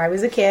basement when I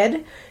was a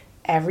kid,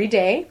 every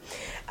day.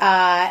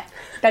 That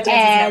dance is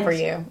And- not for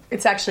you.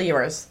 It's actually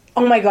yours.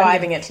 Oh my god! I'm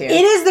giving it to you.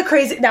 It is the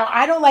crazy. Now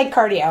I don't like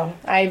cardio.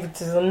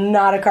 I'm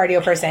not a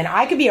cardio person.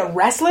 I could be a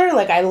wrestler.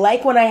 Like I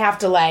like when I have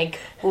to like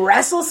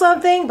wrestle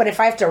something. But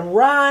if I have to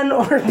run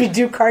or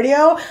do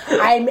cardio,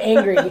 I'm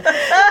angry.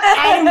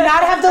 I do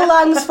not have the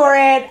lungs for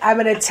it.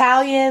 I'm an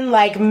Italian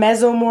like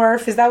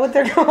mesomorph. Is that what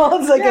they're called?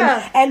 It's like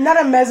Yeah. and not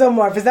a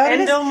mesomorph. Is that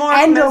what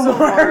Endomorph, it is?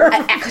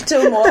 Endomorph.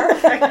 Ectomorph.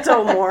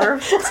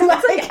 Ectomorph. It's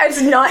like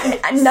it's not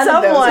none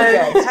of those Someone are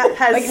good.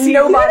 has Like seen,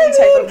 no body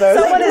type of those.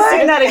 Someone Like, has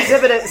seen that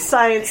exhibit at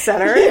Science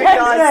Center. And That's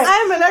gone, right.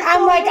 I'm an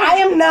I'm like, I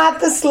am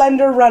not the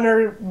slender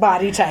runner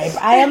body type.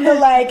 I am the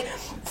like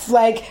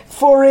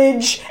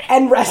forage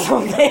and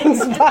wrestle things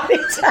body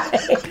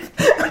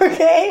type.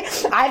 Okay?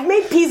 I've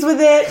made peace with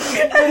it.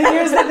 But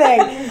here's the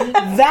thing.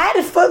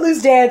 That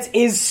Footloose dance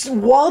is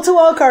wall to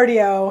wall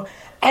cardio.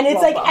 And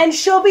it's like, and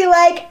she'll be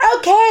like,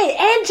 okay,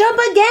 and jump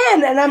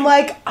again. And I'm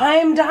like,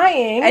 I'm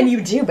dying. And you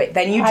do, but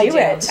then you do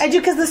it. I do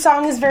because the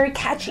song is very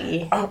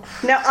catchy. Now,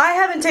 I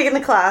haven't taken the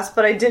class,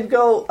 but I did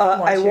go,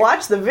 I it.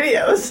 watched the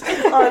videos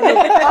on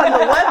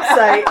the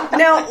website.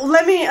 Now,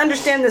 let me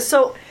understand this.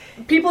 So,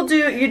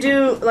 you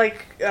do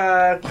like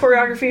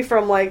choreography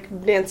from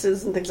like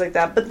dances and things like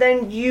that, but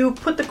then you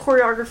put the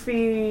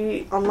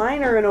choreography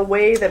online or in a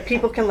way that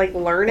people can like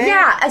learn it?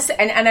 Yeah,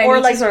 and I Or,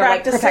 need like, to sort of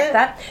like practice protect it?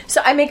 that.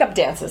 So I make up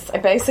dances. I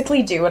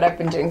basically do what I've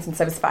been doing since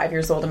I was 5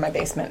 years old in my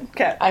basement.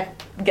 Okay. I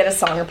get a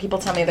song or people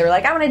tell me they're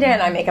like, I want to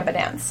dance, and I make up a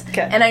dance.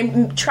 Okay. And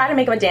I try to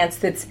make up a dance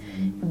that's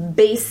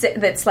basic,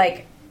 that's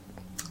like,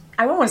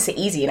 I don't want to say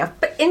easy enough,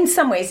 but in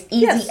some ways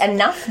easy Yes.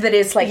 enough that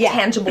is like Yeah.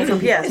 tangible for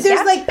people. Yes. to There's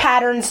get. like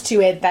patterns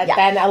to it that Yeah.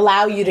 then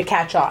allow you to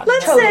catch on.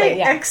 Let's Totally, say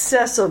yeah.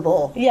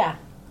 accessible. Yeah.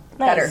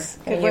 better. Nice.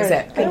 Gonna Good use word.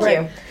 it. Good Thank word.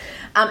 you.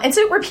 And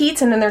so it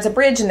repeats, and then there's a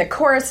bridge and the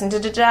chorus, and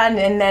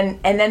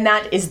and then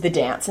that is the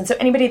dance. And so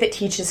anybody that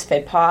teaches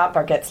Fit Pop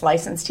or gets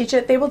licensed to teach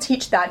it, they will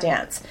teach that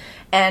dance.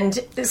 And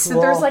so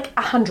Cool. there's like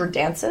 100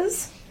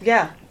 dances.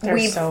 Yeah. They're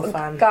We've so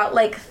fun. got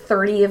like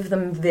 30 of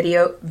them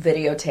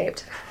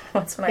videotaped.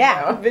 That's when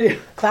Yeah. I go.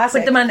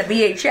 Classic. Put them on the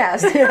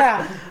VHS.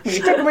 Yeah.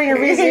 Stick them in your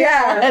VCR.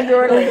 Yeah,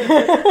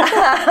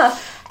 totally.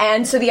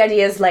 And so the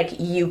idea is like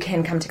you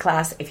can come to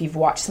class if you've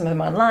watched some of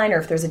them online, or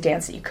if there's a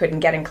dance that you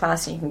couldn't get in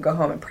class, and you can go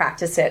home and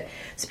practice it.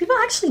 So people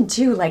actually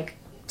do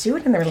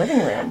it in their living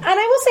room. And I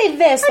will say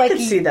this, like,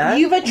 could see that.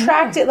 you've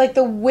attracted, like,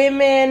 the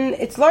women,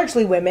 it's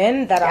largely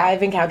women that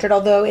I've encountered,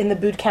 although in the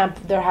boot camp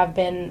there have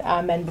been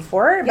men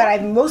before,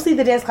 but mostly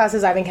the dance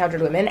classes I've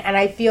encountered women, and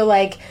I feel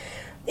like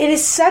it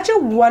is such a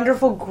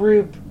wonderful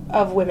group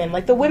of women.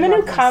 Like, the women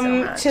who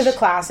come to the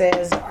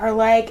classes are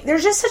like,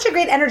 there's just such a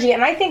great energy,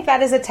 and I think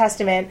that is a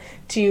testament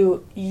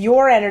to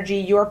your energy,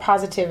 your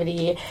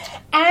positivity,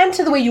 and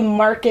to the way you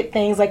market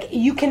things. Like,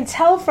 you can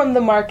tell from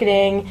the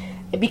marketing,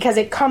 because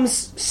it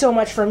comes so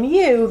much from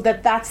you,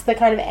 that's the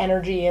kind of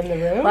energy in the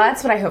room. Well,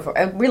 that's what I hope for.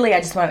 Really,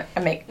 I want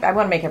to make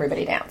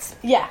everybody dance.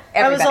 Yeah.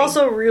 I was Everybody. also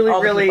All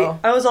the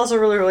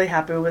people. really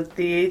happy with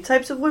the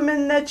types of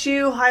women that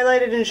you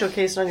highlighted and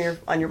showcased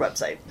on your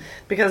website,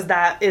 because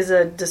that is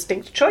a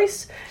distinct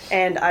choice,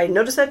 and I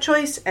noticed that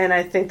choice, and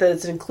I think that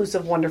it's an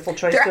inclusive, wonderful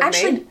choice They're to have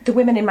actually made. the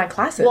women in my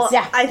classes. Well,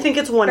 Yeah. I think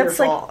it's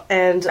wonderful, like-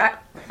 and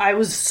I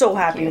was so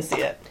happy to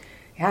see it.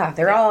 Yeah,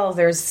 they're all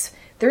there's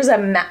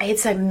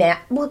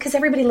well, because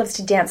everybody loves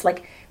to dance.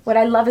 Like, what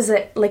I love is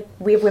that, like,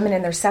 we have women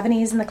in their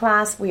 70s in the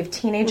class, we have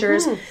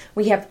teenagers,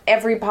 we have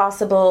every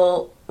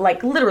possible,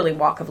 like, literally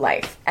walk of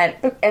life, and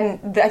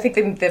I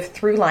think the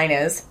through line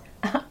is,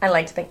 I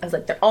like to think, I was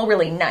like, they're all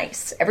really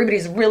nice.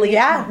 Everybody's really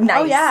Yeah. nice.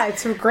 Oh, yeah,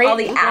 it's a great- All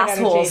the great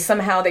assholes energy.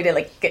 somehow they did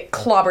like get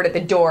clobbered at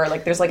the door,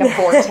 like there's like a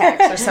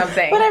vortex or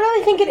something. But I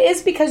really think it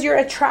is because you're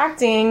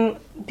attracting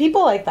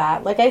people like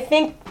that. Like, I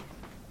think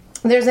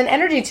there's an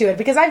energy to it,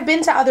 because I've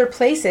been to other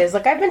places.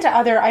 Like, I've been to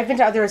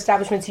other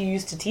establishments you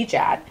used to teach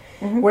at,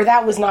 where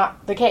that was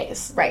not the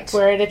case. Right.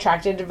 Where it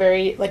attracted a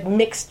very, like,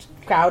 mixed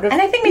crowd of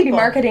And I think maybe people.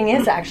 marketing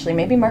is actually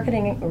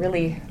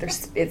really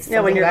it's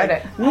Yeah, when something you're about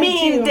like, it.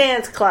 mean do.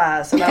 dance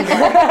class, and I'm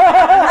like,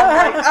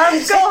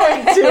 I'm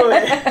going to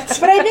it.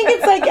 But I think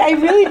it's like, I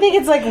really think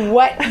it's like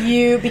what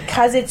you,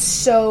 because it's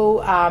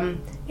so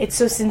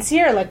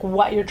sincere, like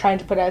what you're trying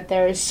to put out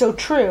there is so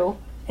true.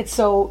 It's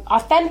so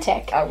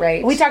authentic. Oh,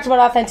 right. We talked about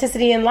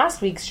authenticity in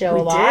last week's show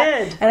a lot.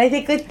 did. And I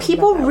think that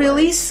people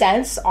really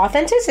sense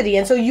authenticity.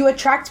 And so you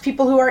attract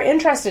people who are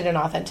interested in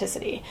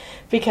authenticity,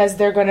 because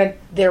their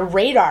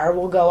radar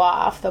will go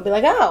off. They'll be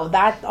like, oh,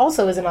 that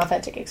also is an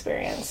authentic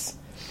experience.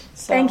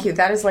 So, Thank you.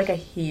 That is like a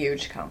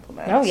huge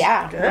compliment. Oh,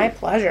 yeah. My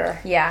pleasure.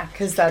 Yeah,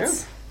 because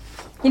that's,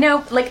 you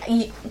know, like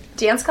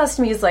dance class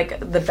to me is like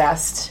the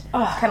best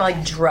kind of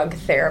like drug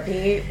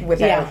therapy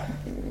without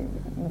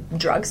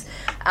drugs.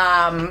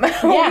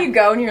 When you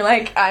go and you're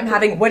like, I'm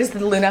having, what is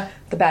the Luna?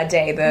 The bad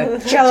day.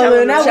 The Cello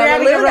Luna. We're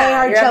having a really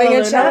hard You're having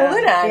a Cello Cello Luna.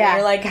 Luna. And Yeah.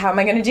 you're like, how am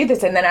I going to do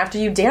this? And then after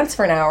you dance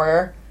for an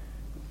hour,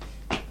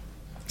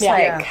 it's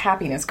like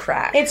happiness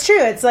crack. It's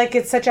true. It's like,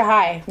 it's such a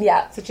high.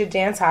 Yeah. Such a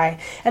dance high.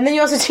 And then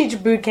you also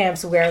teach boot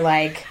camps where,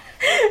 like,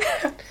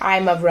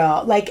 I'm a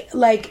real,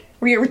 like,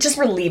 We're just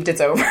relieved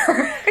it's over.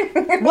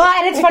 well,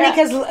 and it's funny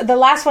because the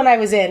last one I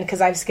was in, because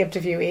I've skipped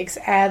a few weeks,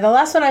 the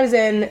last one I was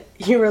in,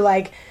 you were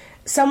like,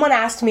 someone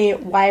asked me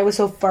why I was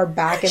so far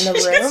back in the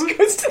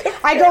room.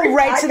 I go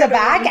right to the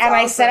back, and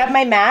I set up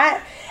my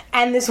mat,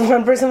 and this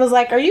one person was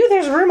like,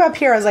 there's room up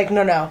here. I was like,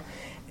 no.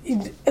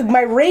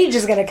 My rage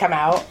is going to come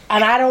out,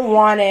 and I don't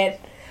want it.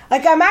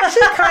 Like, I'm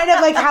actually kind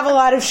of, like, have a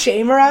lot of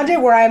shame around it,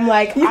 where I'm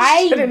like,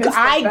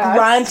 I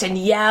grunt and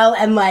yell,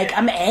 and, like,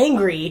 I'm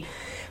angry.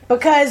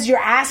 Because you're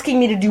asking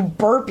me to do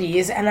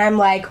burpees, and I'm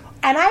like,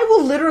 and I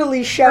will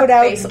literally shout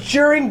out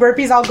during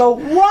burpees, I'll go,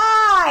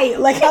 why?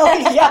 Like, I'll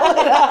like, yell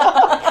it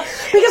out.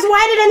 Because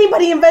why did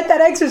anybody invent that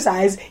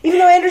exercise? Even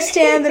though I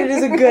understand that it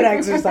is a good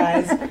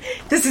exercise.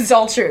 This is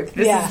all truth.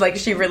 This is like,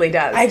 she really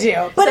does. I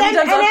do. But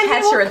sometimes I'll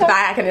catch her at the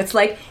back, and it's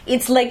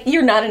like,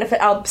 you're not in a,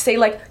 I'll say,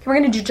 like, we're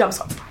going to do jump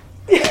squats.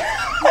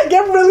 I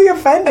get really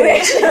offended.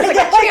 I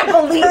can't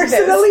believe this.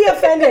 Personally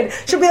offended.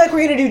 She'll be like,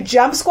 we're going to do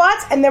jump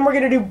squats, and then we're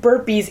going to do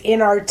burpees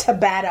in our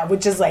Tabata,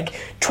 which is like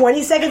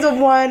 20 seconds of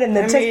one, and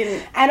then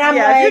and I'm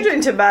like, if you're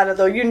doing Tabata,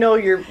 though, you know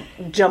you're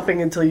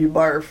jumping until you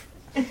barf.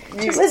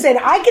 Listen,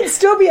 I can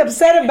still be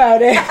upset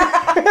about it.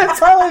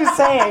 That's all I'm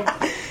saying.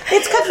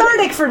 It's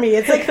cathartic for me.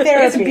 It's like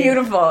therapy. It's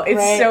beautiful. It's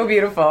right? so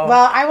beautiful.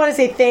 Well, I want to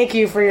say thank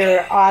you for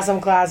your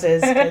awesome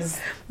classes. 'Cause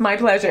my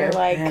pleasure.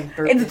 like,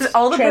 it's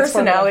all the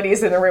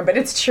personalities in the room, but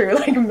it's true.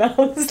 Like,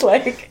 Mel is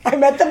like,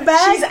 I'm at the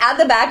back. she's at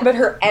the back, but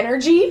her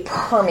energy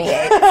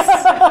permeates.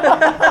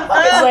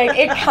 It's like,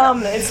 it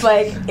comes. It's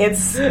like,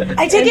 it's.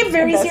 I take it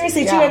very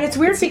seriously too, and it's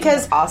weird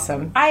because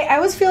awesome. I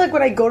always feel like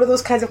when I go to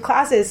those kinds of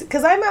classes,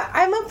 because I'm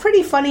a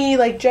pretty funny,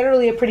 like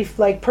generally a pretty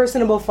like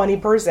personable, funny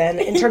person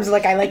in terms of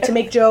like I like to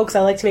make jokes,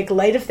 I like to make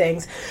light of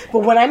things. But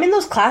when I'm in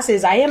those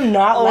classes, I am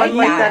not I'm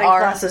like that. that in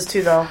classes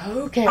too, though.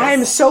 Okay.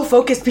 I'm so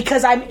focused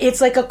because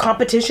it's like a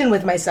competition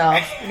with myself.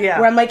 Yeah.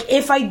 Where I'm like,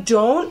 if I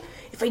do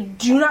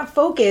not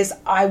focus,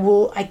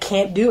 I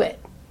can't do it.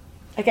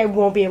 Like I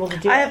won't be able to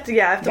do it. I have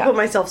to put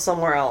myself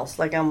somewhere else.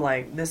 Like I'm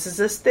like, this is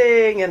this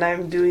thing, and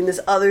I'm doing this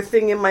other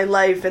thing in my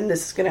life, and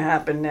this is going to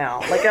happen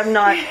now. Like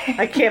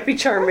I can't be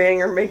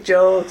charming or make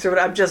jokes or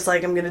whatever. I'm just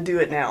like, I'm going to do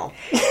it now.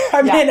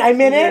 I'm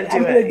in it.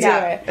 I'm going to do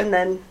Yeah. it. And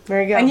then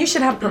There you go. And you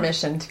should have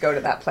permission to go to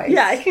that place.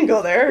 I can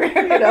go there.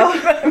 You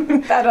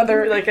know, That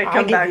other, like I I'll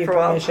come give back you for a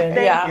while. permission.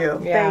 Thank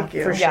you. Yeah, Thank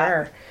you. for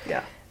sure.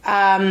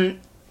 Yeah.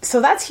 So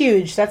that's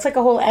huge. That's like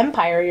a whole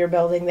empire you're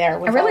building there.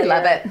 I really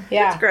love it.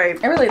 Yeah. It's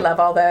great. I really love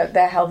all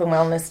the health and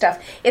wellness stuff.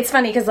 It's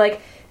funny because,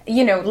 like,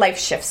 you know, life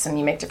shifts and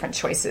you make different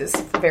choices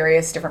for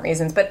various different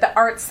reasons. But the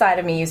art side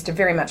of me used to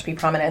very much be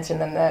prominent,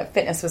 and then the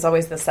fitness was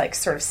always this, like,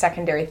 sort of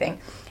secondary thing.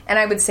 And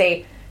I would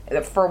say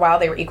that for a while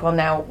they were equal.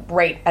 Now,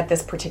 right at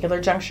this particular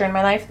juncture in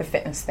my life, the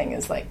fitness thing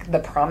is, like, the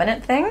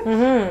prominent thing.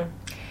 Mm-hmm.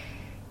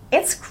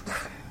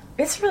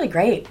 It's really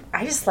great.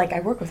 I just, like,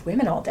 I work with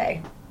women all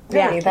day.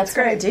 Really, Yeah, that's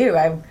what I do.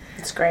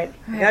 It's great.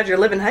 God, you're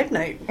living hype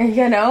night.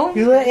 You know?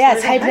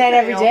 It's hype night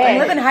every I day.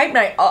 live in hype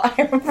night.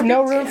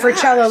 No room for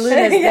cello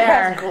lunas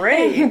there.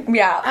 Great.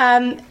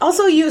 Yeah.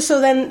 Also,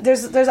 so then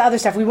there's other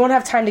stuff. We won't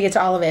have time to get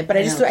to all of it, but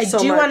I so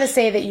do much. want to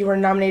say that you were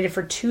nominated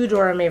for 2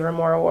 Dora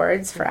Mavermore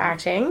Awards for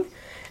acting.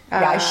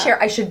 Yeah,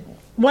 I should.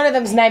 One of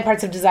them's 9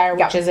 Parts of Desire,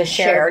 which Yeah, is a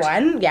shared shared.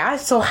 one. Yeah,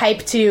 so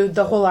hype to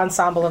the whole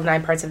ensemble of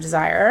 9 Parts of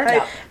Desire.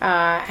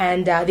 Hype.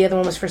 And the other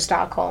one was for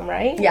Stockholm,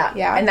 right? Yeah,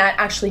 Yeah. and that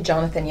actually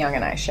Jonathan Young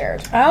and I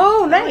shared.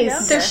 Oh,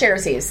 nice. They're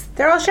sharesies.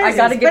 They're all sharesies. I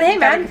gotta give But hey, you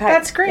man, credit.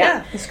 that's great.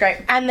 Yeah, it's great.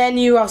 And then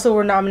you also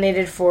were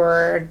nominated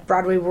for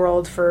Broadway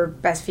World for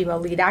Best Female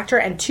Lead Actor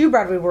and 2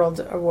 Broadway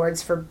World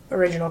Awards for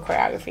Original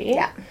Choreography.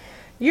 Yeah.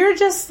 You're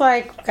just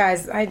like,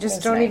 guys, I just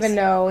That's don't nice. even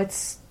know.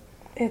 It's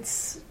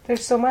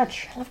there's so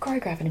much. I love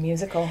choreographing a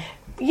musical.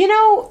 You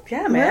know,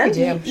 Yeah, man.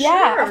 Really do.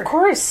 yeah, Sure. of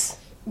course.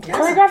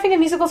 Choreographing a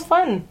musical's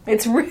fun.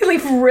 It's really,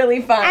 really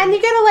fun. And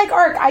you gotta like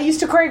art. I used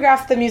to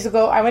choreograph the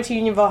musical. I went to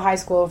Unionville High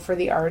School for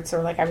the arts,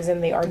 or like I was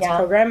in the arts Yeah.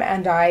 program,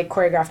 and I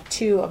choreographed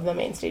 2 of the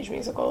main stage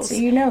musicals. So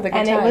you know the good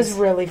and it times. was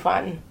really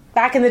fun.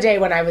 Back in the day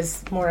when I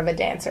was more of a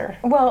dancer.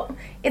 Well,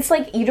 it's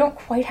like you don't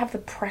quite have the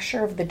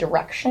pressure of the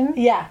direction.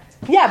 Yeah,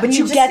 yeah, but you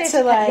just get get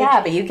to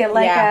like but you get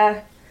like Yeah.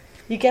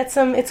 You get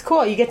some. It's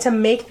cool. You get to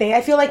make things.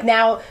 I feel like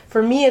now,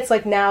 for me, it's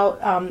like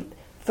now,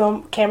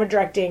 film camera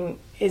directing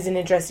is an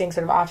interesting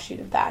sort of offshoot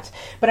of that.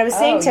 But I was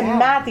saying to yeah.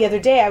 Matt the other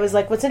day, I was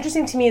like, what's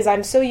interesting to me is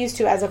I'm so used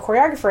to, as a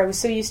choreographer, I was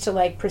so used to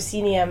like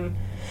proscenium,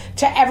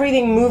 to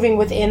everything moving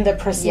within the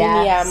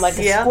proscenium, Yes. like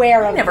a Yeah.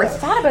 square I of never the-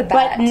 thought about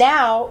that. But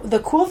now, the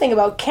cool thing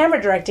about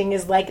camera directing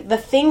is like the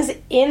things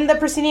in the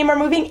proscenium are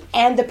moving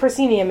and the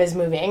proscenium is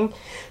moving.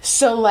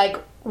 So like,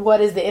 what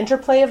is the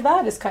interplay of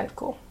that is kind of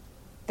cool.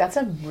 That's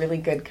a really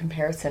good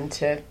comparison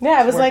to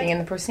Yeah, it was working like- in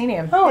the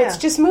proscenium. Oh, Yeah. it's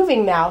just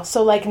moving now.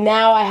 So like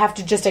now I have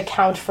to just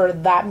account for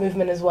that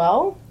movement as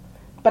well.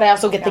 But I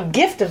also get the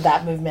gift of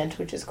that movement,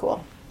 which is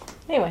cool.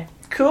 Anyway.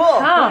 Cool.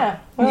 Huh.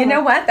 Yeah. You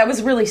know what? That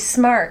was really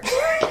smart.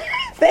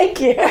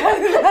 Thank you.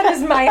 That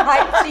is my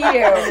hype to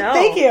you. No.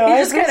 Thank you. You I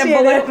just kind of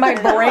appreciate blew it. up my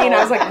brain.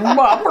 I was like,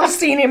 "Wow,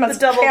 proscenium as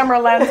double- camera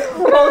lens."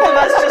 Both of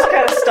us just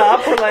kind of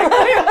stopped. We're like,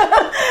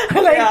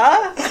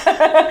 yeah.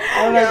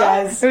 I don't know,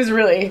 guys. It was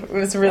really Oh,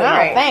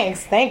 great.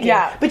 thanks. Thank you.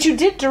 Yeah. But you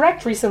did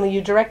direct recently.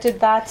 You directed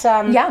that.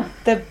 Yeah.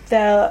 The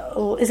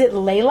is it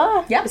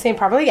Layla? Yeah. The same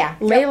properly. Yeah.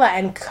 Layla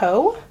and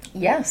Co.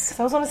 Yes,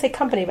 I was going to say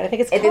company, but I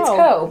think it's Co. it's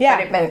co.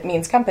 Yeah. but it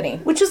means company.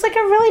 Which was like a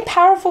really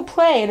powerful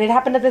play, and it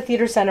happened at the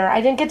theater center. I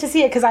didn't get to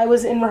see it because I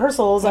was in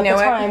rehearsals at know the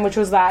what? time, which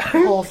was that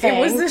whole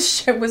thing.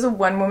 It was a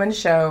one-woman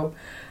show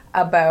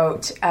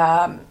about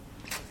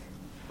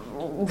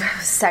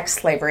sex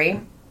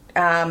slavery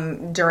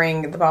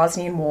during the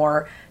Bosnian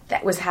War.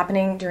 That was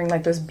happening during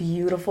like those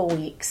beautiful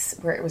weeks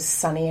where it was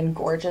sunny and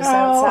gorgeous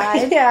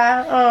outside.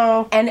 Yeah.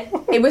 Oh. And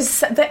it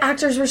was, the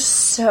actors were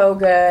so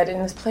good,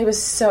 and this play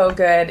was so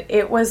good.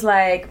 It was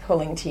like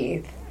pulling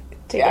teeth.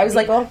 get I was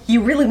people. like,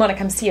 you really want to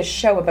come see a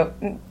show about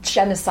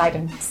genocide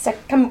and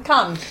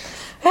come.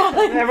 And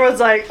everyone's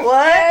like, what?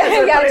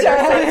 Yeah,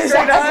 Just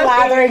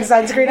lathering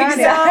sunscreen on.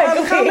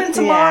 I'm coming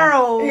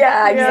tomorrow.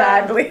 Yeah,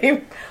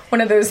 exactly.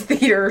 One of those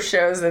theater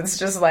shows that's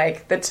just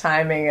like the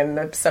timing and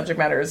the subject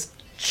matter is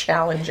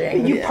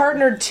challenging. You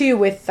partnered too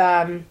with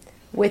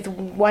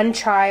One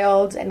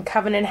Child and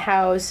Covenant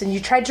House, and you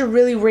tried to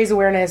really raise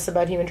awareness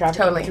about human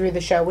trafficking Totally. through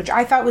the show, which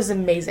I thought was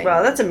amazing.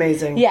 Wow, that's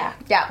amazing. Yeah.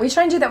 Yeah, we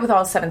try and do that with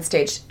all 7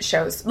 stage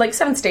shows. Like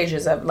 7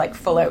 stages of like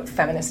full out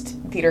feminist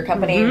theater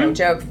company, no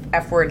joke,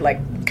 F word, like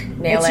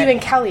nail It's it. you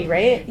and Kelly,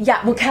 right?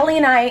 Yeah, well, Kelly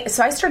and I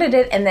started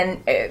it, and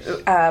then,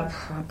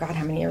 oh God,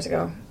 how many years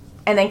ago?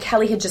 And then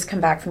Kelly had just come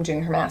back from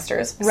doing her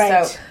master's.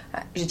 Right. So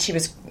she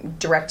was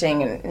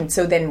directing, and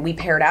so then we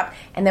paired up.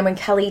 And then when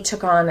Kelly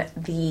took on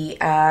the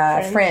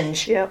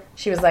Fringe, Yep.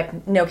 she was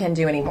like, no can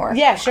do anymore.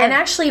 Yeah, sure. And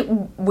actually,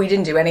 we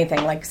didn't do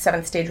anything. Like,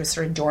 7th stage was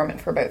sort of dormant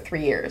for about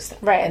 3 years.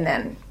 Right. And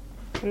then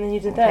And then you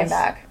did this. came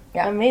back.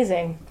 Yeah.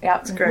 Amazing. Yeah.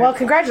 It's great. Well,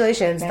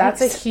 congratulations. Thanks.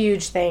 That's a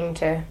huge thing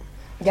to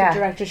Yeah.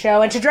 direct a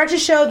show. And to direct a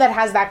show that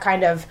has that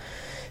kind of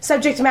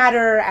subject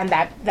matter and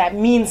that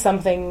means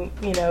something,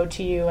 you know,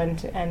 to you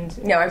and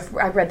No,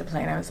 I read the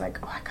play and I was like,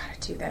 oh, I gotta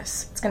do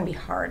this. It's gonna be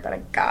hard, but I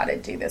gotta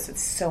do this.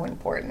 It's so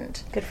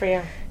important. good for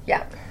you.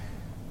 Yeah.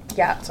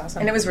 Yeah. That's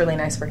awesome. And it was really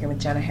nice working with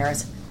Jenna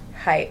Harris.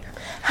 Hype.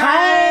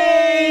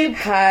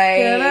 Hi,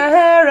 Jenna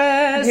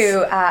Harris.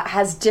 Who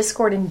has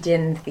Discord and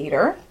Din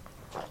Theater.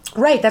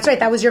 Right, that's right.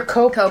 That was your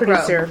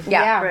co-producer. Co-pro.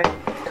 Yeah.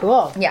 Right.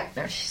 Cool. Yeah,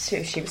 no,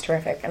 she was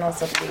terrific. And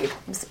also the lead. It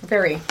was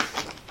very,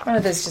 one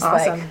of those just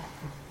Awesome. like,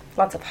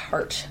 lots of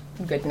heart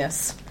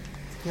goodness.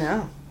 Yeah.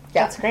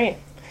 Yeah. That's great.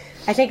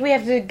 I think we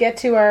have to get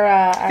to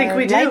our, think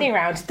we do. lightning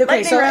round. Okay,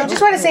 Lightning so I round.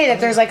 just want to say that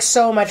there's like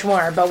so much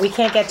more, but we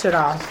can't get to it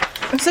all.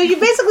 So you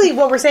basically,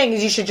 what we're saying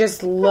is you should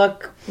just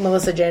look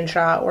Melissa Jane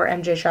Shaw or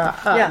MJ Shaw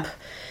up. Yeah.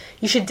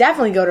 You should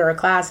definitely go to her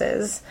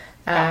classes,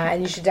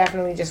 and you should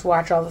definitely just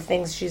watch all the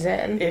things she's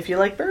in. If you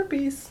like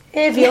burpees.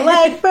 If you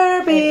like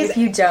burpees. If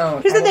you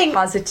don't, Here's the I will thing.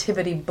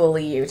 positivity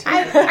bully you.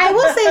 I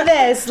will say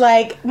this,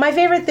 like, my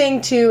favorite thing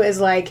too is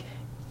like,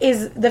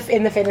 in the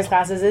fitness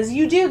classes is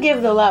you do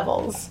give the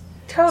levels.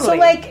 Totally. So,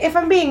 like, if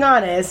I'm being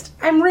honest,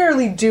 I'm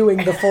rarely doing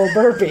the full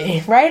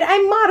burpee, right?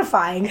 I'm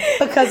modifying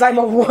because I'm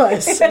a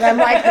wuss. And I'm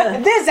like,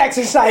 this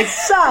exercise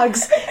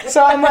sucks.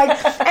 So I'm like,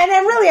 and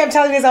I'm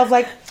telling myself,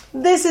 like,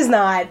 this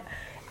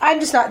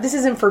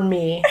isn't for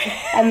me.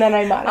 And then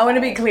I modify. I want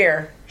to be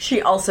clear.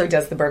 She also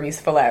does the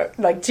burpees full out.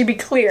 Like, to be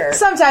clear.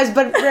 Sometimes,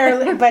 but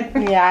rarely. But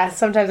yeah,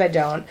 sometimes I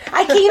don't.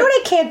 I can't. You know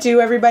what I can't do,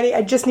 everybody?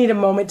 I just need a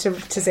moment to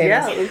say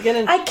Yeah, this. we're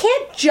gonna- I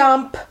can't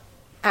jump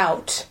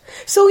out.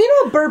 So you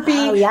know a burpee?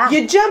 Oh, yeah.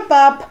 You jump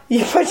up,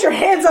 you put your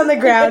hands on the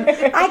ground.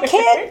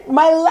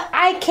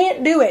 I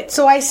can't do it.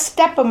 So I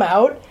step them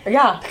out.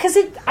 Yeah. Because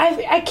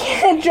I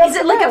can't jump. Is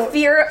it like out. a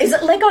fear? Is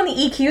it like on the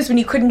EQs when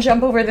you couldn't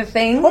jump over the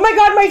thing? Oh my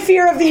god, my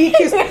fear of the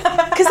EQs.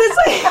 Because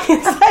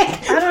it's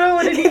like I don't know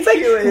what an it's EQ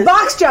like is.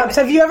 box jumps.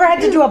 Have you ever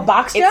had to do a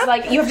box jump? It's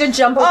like you have to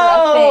jump over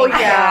Oh, a thing.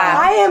 yeah.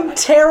 I am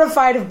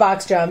terrified of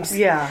box jumps.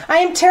 Yeah. I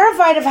am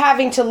terrified of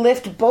having to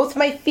lift both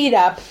my feet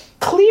up,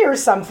 clear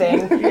something,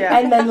 Yeah.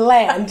 and then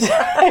land.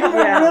 I'm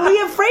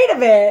really afraid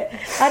of it.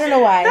 I don't know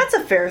why. That's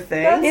a fair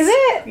thing. Is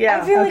it?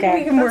 Yeah. I feel Okay. like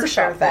we can That's a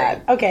workshop fair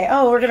that. Okay.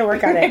 Oh, we're going to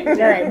work on it. All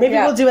right. Maybe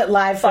Yeah. we'll do it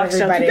live for Box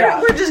jump. everybody.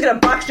 Yeah, we're just gonna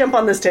box jump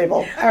on this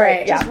table. All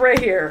right. Just right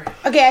here.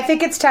 Okay, I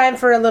think it's time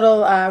for a little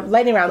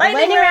lightning round.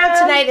 Lightning the lightning round round.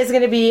 tonight is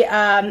going to be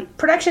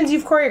productions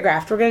you've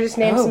choreographed. We're going to just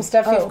name some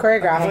stuff you've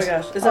choreographed. Oh my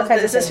gosh. All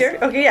kinds of Is this things. here?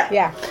 Okay, yeah.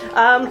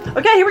 Yeah.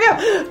 Okay, here we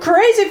go.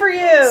 Crazy for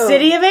You.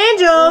 City of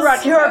Angels.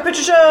 Rocky Horror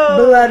Picture Show.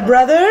 Blood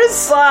Brothers.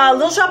 is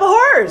Little Shop of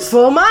Horrors.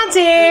 Full Monty,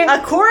 A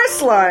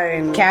Chorus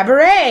Line.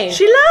 Cabaret,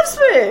 She Loves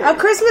Me. A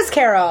Christmas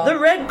Carol, The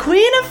Red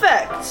Queen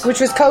Effect. which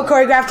was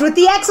co-choreographed with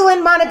the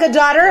excellent Monica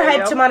Daughter. you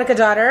Hype go. to Monica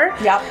Daughter.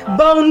 Yep.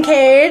 Bone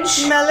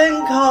Cage.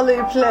 Melancholy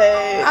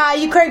Play.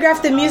 You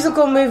choreographed the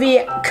musical movie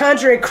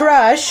Country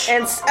Crush.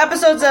 And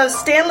episodes of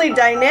Stanley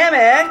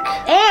Dynamic.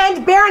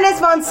 And Baroness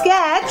Von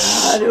Sketch.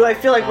 Who I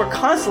feel like we're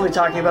constantly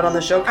talking about on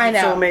the show. 'Cause I know.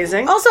 It's so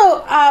amazing.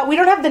 Also, we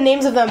don't have the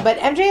names of them, but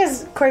MJ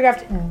has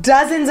choreographed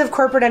dozens of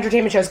corporate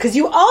entertainment shows because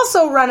you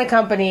also run a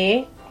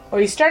company,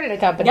 or you started a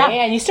company, Yeah.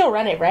 and you still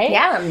run it, right?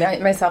 Yeah,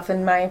 myself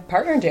and my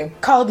partner do.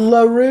 Called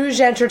La Rouge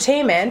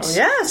Entertainment.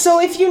 yes. So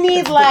if you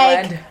need like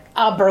red.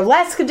 a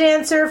burlesque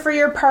dancer for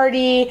your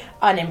party,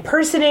 an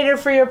impersonator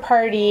for your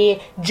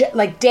party,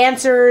 like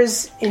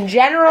dancers in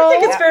general. I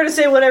think it's fair to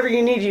say whatever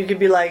you need. You could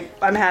be like,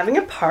 I'm having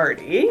a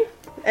party,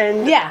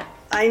 and Yeah.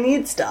 I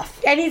need stuff.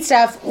 I need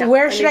stuff.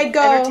 Where should I need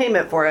go?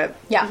 Entertainment for it.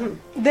 Yeah.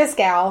 This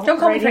gal. Don't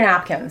call me right for here.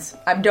 napkins.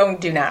 I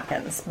don't do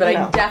napkins, but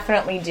No. I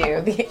definitely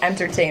do the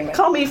entertainment.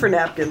 Call me for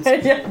napkins.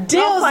 I'll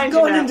Dale's find you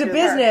going into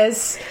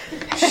napkins. business.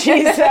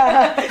 She's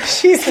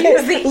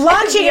the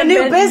launching a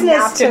new independent business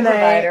napkin tonight.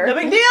 provider. No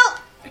big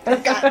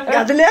deal.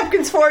 Got the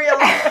napkins for you.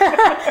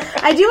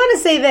 I do want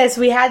to say this.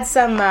 We had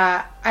some.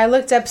 I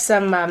looked up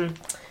some.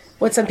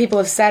 What some people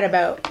have said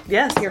about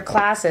Yes. your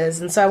classes,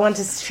 and so I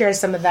wanted to share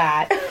some of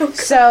that.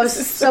 So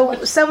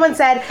someone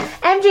said,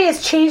 MJ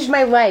has changed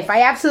my life.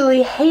 I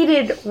absolutely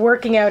hated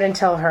working out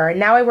until her, and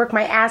now I work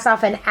my ass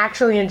off and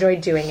actually enjoy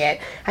doing it.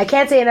 I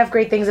can't say enough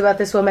great things about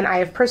this woman. I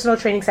have personal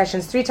training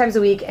sessions 3 times a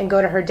week and go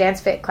to her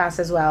dance fit class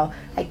as well.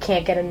 I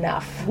can't get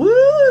enough.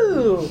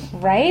 Woo!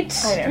 Right?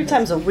 I know. 3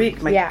 times a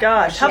week. My Yeah.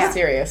 gosh. How Yeah. about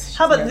Serious.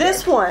 How about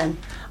this one?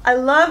 I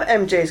love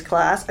MJ's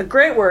class. A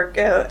great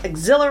workout,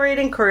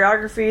 exhilarating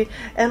choreography,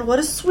 and what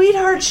a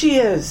sweetheart she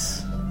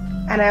is.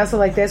 And I also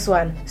like this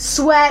one.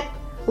 Sweat,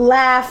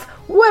 laugh,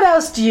 what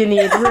else do you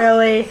need,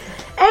 really?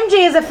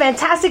 MJ is a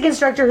fantastic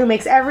instructor who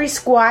makes every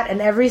squat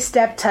and every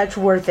step touch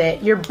worth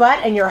it. Your butt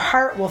and your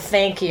heart will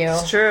thank you.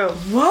 It's true.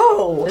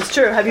 Whoa! It's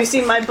true. Have you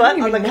seen my butt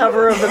on the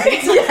cover of the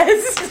Pizza?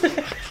 Yes!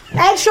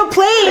 And she'll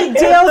play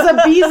Dale's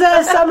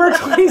Ibiza Summer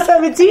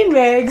 2017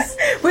 mix.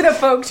 With a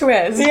folk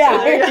twist.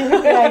 Yeah,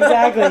 yeah,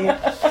 exactly.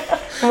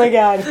 Oh my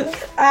god.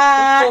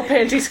 Full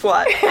panty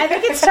squat. I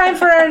think it's time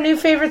for our new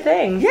favorite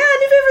thing. Yeah,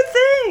 new favorite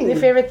thing. New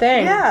favorite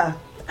thing. Yeah.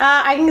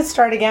 I can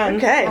start again.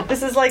 Okay.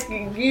 This is like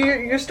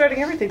you're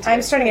starting everything today.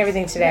 I'm starting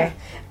everything today.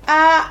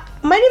 My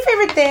new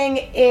favorite thing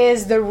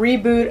is the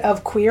reboot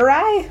of Queer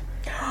Eye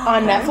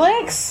on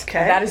Netflix.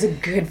 Okay. That is a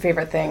good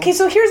favorite thing. Okay,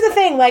 so here's the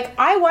thing. Like,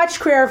 I watched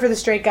Queer Eye for the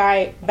Straight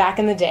Guy back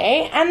in the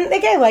day, and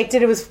like, I liked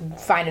it. It was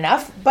fine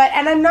enough.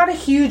 And I'm not a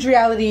huge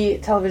reality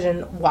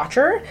television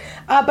watcher,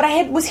 but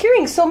I was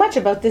hearing so much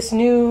about this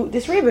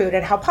reboot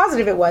and how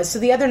positive it was. So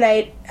the other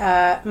night,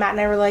 Matt and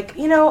I were like,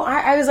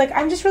 I was like,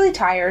 I'm just really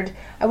tired.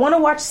 I want to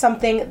watch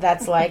something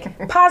that's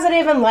like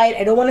positive and light.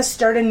 I don't want to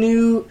start a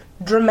new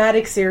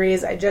dramatic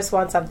series. I just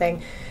want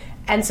something.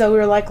 And so we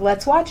were like,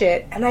 let's watch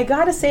it. And I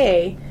gotta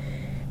say,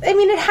 I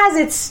mean, it has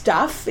its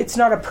stuff. It's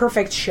not a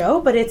perfect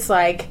show, but it's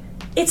like,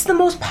 it's the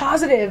most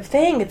positive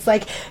thing. It's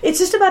like, it's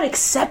just about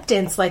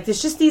acceptance. Like,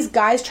 there's just these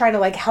guys trying to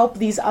like help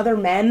these other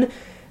men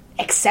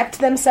accept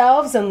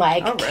themselves and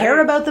like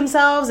care about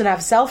themselves and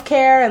have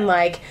self-care, and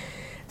like,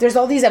 there's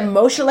all these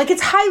emotional, like,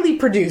 it's highly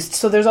produced,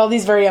 so there's all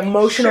these very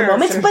emotional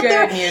moments, some but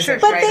good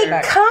music but right they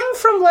there. come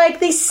from like,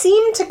 they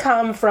seem to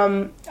come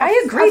from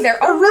I agree. They're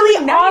a all really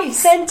really nice.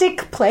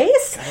 authentic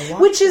place,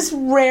 which is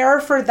rare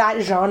for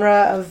that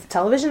genre of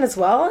television as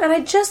well. And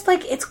I just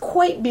like, it's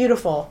quite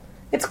beautiful.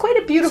 It's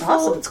quite a beautiful.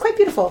 awesome. It's quite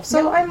beautiful.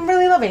 So I'm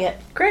really loving it.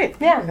 Great.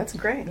 Yeah. That's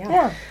great.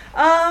 Yeah.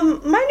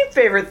 My new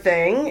favorite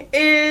thing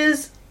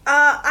is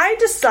I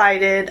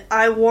decided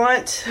I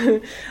wanted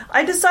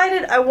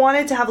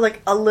to have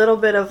like a little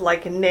bit of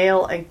like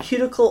nail and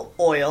cuticle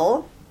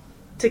oil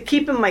to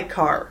keep in my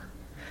car,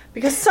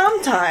 because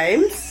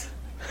sometimes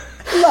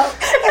I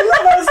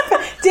love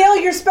those. Dale,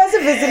 your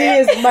specificity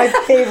is my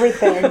favorite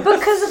thing.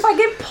 Because if I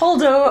get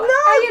pulled over,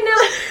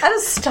 at a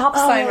stop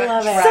sign, I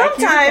love it.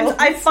 sometimes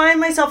I find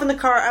myself in the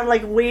car, I'm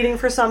like waiting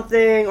for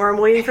something, or I'm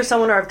waiting for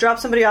someone, or I've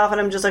dropped somebody off and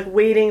I'm just like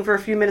waiting for a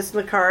few minutes in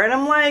the car, and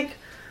I'm like,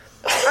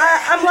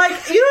 I'm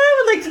like, you know what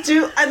I would like to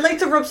do? I'd like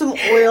to rub some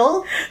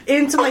oil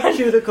into my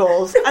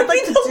cuticles. I'd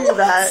like to do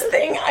that.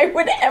 thing I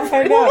would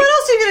ever do. Well, what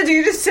else are you gonna do?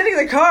 You're just sitting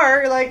in the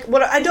car. You're like,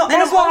 what? I don't. Might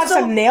And as well have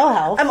some nail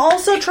health. I'm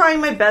also trying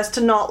my best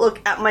to not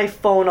look at my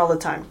phone all the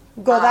time.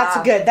 Go. That's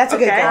good. That's a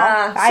good Okay, goal.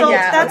 I so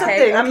get that's that. the Okay,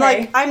 thing. I'm okay.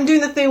 like, I'm doing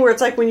the thing where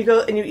it's like when you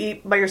go and you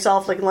eat by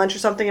yourself, like lunch or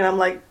something, and I'm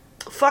like,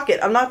 fuck it,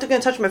 I'm not going to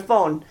touch my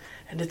phone,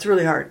 and it's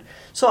really hard.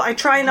 So I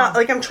try not,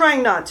 like, I'm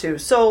trying not to.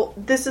 So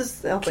this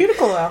is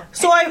Cuticle oil.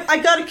 So I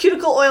got a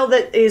cuticle oil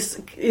that is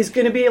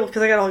going to be able,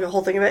 because I got like a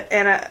whole thing of it,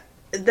 and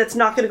that's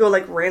not going to go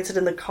like rancid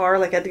in the car.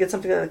 Like, I had to get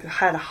something that like,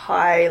 had a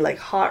high like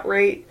hot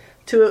rate,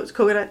 to it was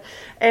coconut.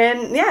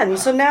 And yeah, and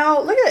so now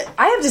look at it.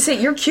 I have to say,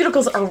 your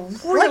cuticles are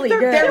really they're-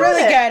 good. They're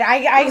really it. good.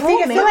 I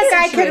feel like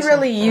I could situation.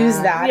 really use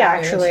that, Yeah,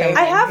 actually.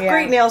 I have Yeah.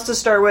 great nails to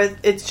start with.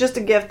 It's just a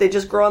gift. They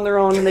just grow on their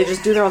own and they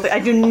just do their own thing. I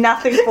do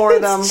nothing for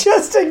them. It's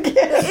just a gift.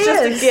 It's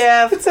just a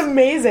gift. It's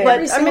amazing. But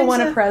Every single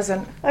one a into-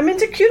 present. I'm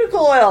into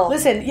cuticle oil.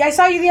 Listen, I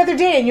saw you the other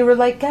day and you were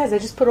like, guys, I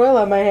just put oil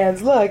on my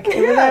hands. Look.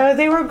 And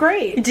they were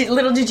great.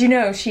 Little did you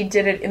know, she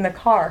did it in the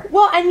car.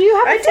 Well, and you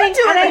have I a did thing,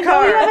 do and it in the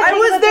car. I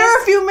was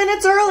there a few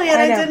minutes early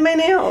and I I know. did my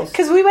nails.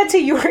 because we went to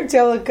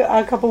Yorkdale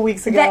a couple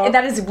weeks ago.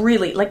 That is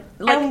really, like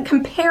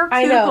compare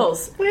I know.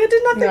 cuticles. I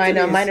did nothing no, to I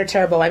know these. mine are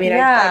terrible. I mean,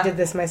 Yeah. I did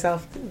this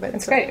myself, but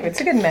It's great. It's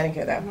a good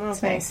manicure, though. It's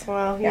Okay. nice.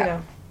 Well, Yeah.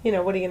 you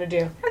know, what are you gonna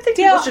do? I think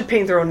Dale- people should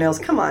paint their own nails.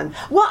 Come on.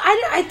 Well,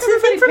 the Everybody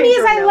thing for me paints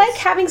is their I nails. like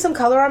having some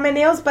color on my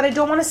nails, but I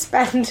don't want to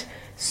spend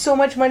so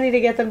much money to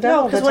get them done No,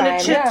 all the because time. when it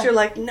chips, Yeah. you're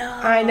like, no.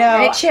 I know.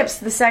 And it chips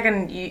the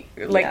second you,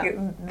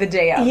 the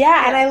day of.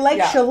 Yeah, and I like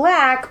Yeah.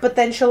 shellac, but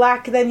then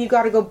shellac, then you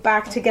got to go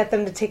back to get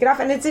them to take it off,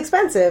 and it's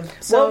expensive.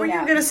 So What were you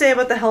going to say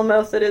about the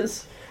Hellmouth that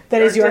is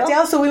That is Yorkdale?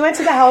 Yorkdale. So we went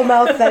to the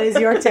Hellmouth that is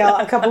Yorkdale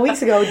a couple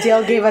weeks ago.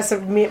 Dale gave us,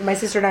 my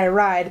sister and I, a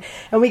ride.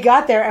 And we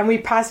got there and we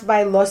passed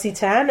by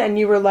L'Occitane and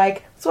you were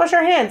like, let's wash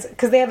our hands.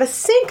 Because they have a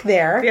sink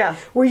there Yeah.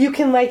 where you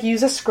can like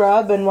use a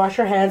scrub and wash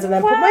your hands and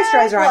then put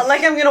moisturizer on. Well,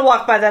 like I'm going to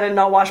walk by that and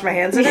not wash my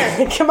hands in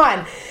it. Come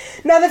on.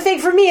 Now the thing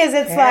for me is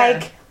it's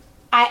like,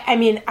 I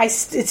mean, it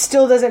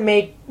still doesn't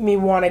make me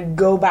want to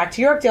go back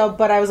to Yorkdale,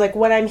 but I was like,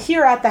 when I'm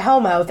here at the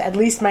Hellmouth, at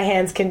least my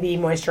hands can be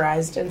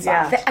moisturized and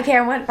soft. Yeah. Okay,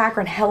 I went back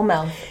on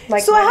Hellmouth.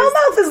 Like, So a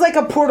Hellmouth is like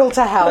a portal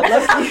to hell.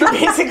 Like, you're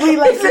basically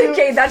like you-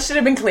 okay, that should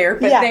have been clear,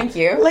 but thank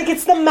you. Like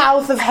it's the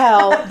mouth of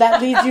hell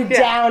that leads you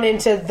down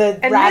into the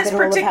And rabbit this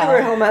hole of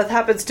particular hell. Hellmouth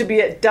happens to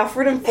be at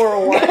Dufferin and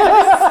 401.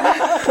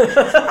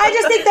 I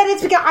just think that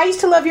it's because I used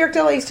to love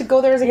Yorkdale. I used to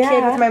go there as a kid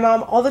Yeah. with my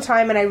mom all the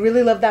time, and I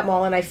really love that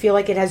mall. And I feel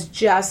like it has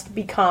just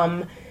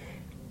become.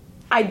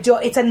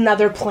 It's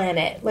another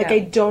planet. Like Yeah. I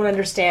don't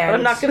understand.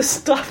 I'm not going to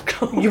stop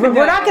going. We're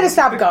not going to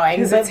stop going,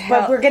 Because it's but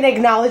hell. we're going to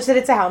acknowledge that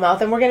it's a hellmouth,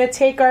 and we're going to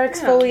take our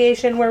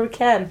exfoliation where we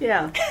can.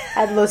 Yeah.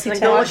 At L'Occitane. Like,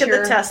 go look at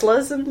the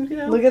Teslas and,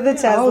 Look at the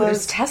Teslas. Oh,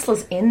 there's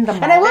Teslas in the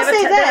mall. And I will They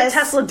say have a this.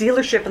 Tesla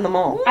dealership in the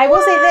mall. I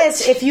will say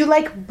this: if you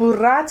like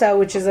burrata,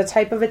 which is a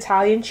type of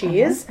Italian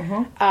cheese,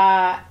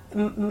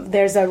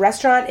 there's a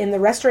restaurant in the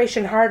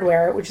Restoration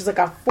Hardware, which is like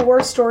a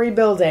 4-story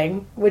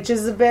building, which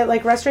is a bit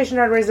like Restoration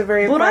Hardware is a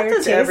very acquired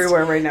Burrata's taste.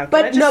 everywhere right now. Can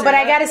I But just no, say but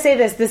I that? gotta say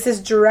this: this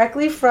is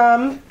directly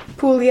from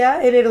Puglia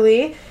in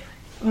Italy.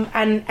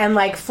 And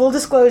like full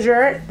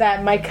disclosure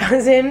that my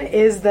cousin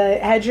is the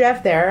head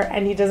chef there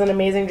and he does an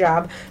amazing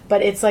job,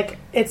 but it's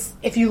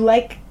if you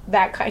like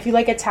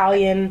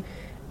Italian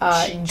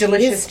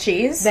delicious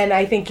cheese. then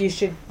I think you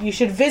should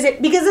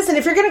visit, because listen,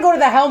 if you're gonna go to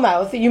the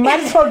Hellmouth, you might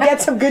as well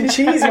get some good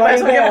cheese while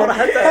you're there.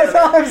 That's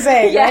all I'm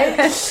saying, Yeah.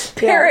 right?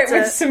 Pair it that's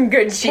with some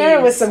good cheese. Pair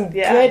it with some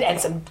Yeah. good and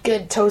some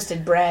good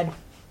toasted bread.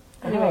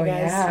 Anyway, Oh,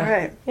 guys, yeah. All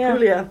right. Yeah.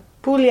 Puglia.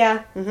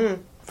 Puglia,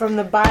 from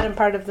the bottom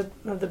part of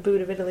the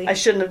boot of Italy. I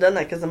shouldn't have done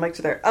that because the mics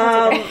are there.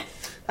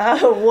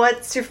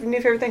 What's your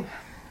new favorite thing?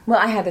 Well,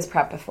 I had this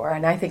prep before,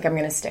 and I think I'm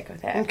going to stick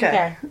with it.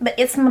 Okay. But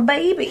it's my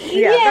baby.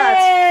 Yeah,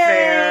 that's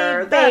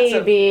fair. That's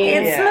baby.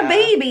 It's Yeah. my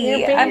baby. Your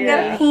baby. I've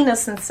got a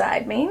penis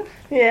inside me.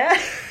 Yeah.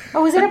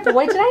 Oh, is it a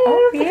boy? Did I? I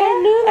don't think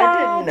I knew that.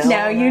 I didn't know.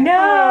 Now you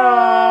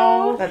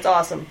know. That's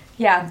awesome.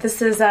 Yeah,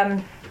 this is,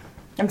 I'm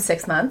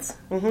 6 months.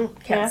 Mm-hmm.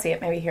 Can't Yeah. see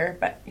it maybe here,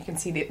 but you can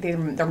see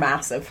they're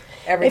massive.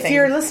 Everything. If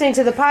you're listening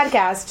to the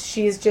podcast,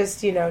 she's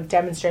just,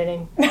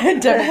 demonstrating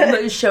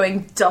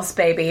showing Das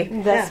Baby.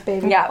 this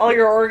baby. Yeah. All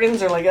your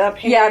organs are like up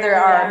here. Yeah, there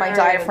are. Yeah, My it's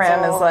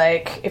diaphragm all- is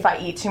like, if I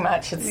eat too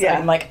much, it's Yeah.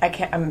 I'm like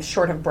I'm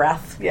short of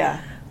breath. Yeah.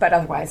 But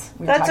otherwise,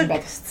 we've That's talked a-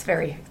 about this.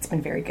 It's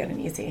been very good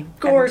and easy.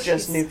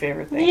 Gorgeous And new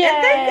favorite thing. Yay.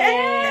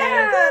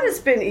 And that has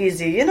been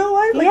easy. You know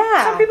what? Like,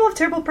 Yeah. some people have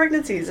terrible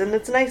pregnancies, and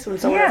it's nice when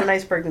someone Yeah. has a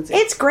nice pregnancy.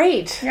 It's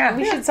great. Yeah.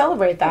 We Yeah. should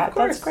celebrate that.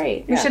 course. That's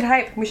great. We should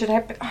hype. We should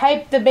hype.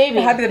 Hype the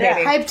baby. Hype the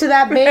baby. Hype to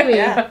that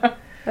baby.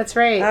 That's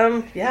right.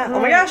 yeah. Oh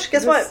my gosh,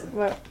 guess what?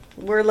 What?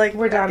 We're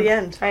Done. at the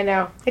end. I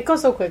know. It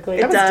goes so quickly.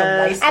 It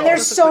does. And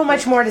there's so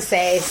much more to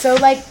say. So,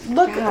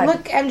 look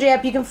God. MJ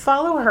up. You can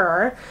follow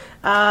her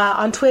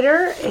on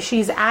Twitter.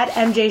 She's at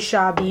MJ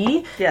Shaw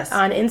B. Yes.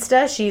 On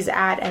Insta, she's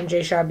at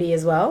MJ Shaw B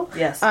as well.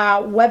 Yes.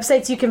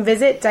 Websites you can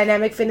visit: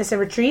 Dynamic Fitness and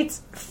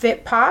Retreats,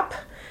 Fit Pop.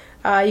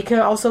 You can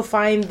also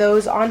find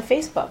those on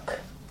Facebook.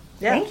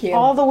 Yeah. Thank you.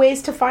 All the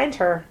ways to find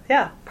her.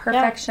 Yeah.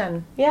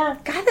 Perfection. Yeah.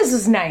 God, this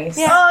is nice.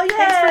 Yeah. Oh, yeah.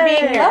 Thanks for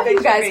being here. Love you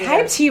Thanks for guys. being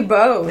Hype to you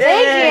both.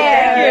 Thank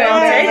you.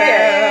 I'll take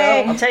Yay.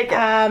 it. I'll take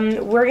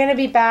it. We're going to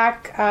be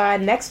back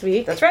next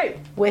week That's right.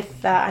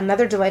 with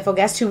another delightful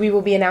guest who we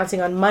will be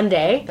announcing on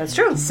Monday. That's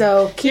true.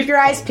 So keep your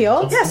eyes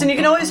peeled. Yes, and you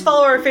can always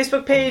follow our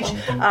Facebook page.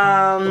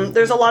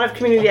 There's a lot of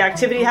community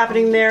activity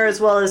happening there,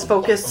 as well as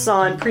focus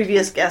on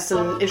previous guests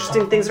and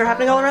interesting things that are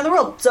happening all around the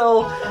world.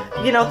 So,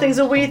 things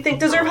that we think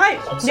deserve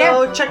hype.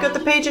 So Yeah. check out the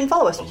page and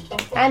follow us.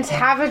 And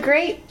have a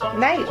great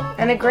night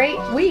and a great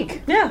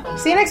week. Yeah.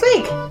 See you next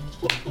week.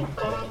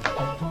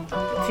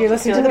 If you're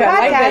listening to the I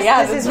like podcast, that.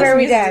 Yeah, this is where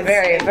we dance.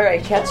 Very, very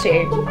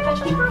catchy.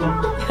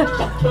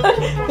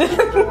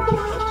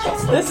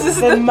 This is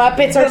The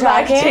Muppets are the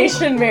talking.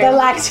 lactation move. The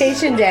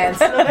lactation dance.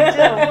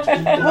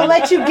 We'll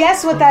let you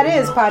guess what that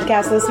is,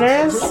 podcast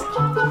listeners.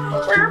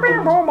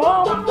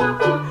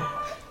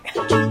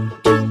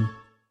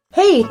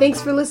 Hey,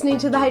 thanks for listening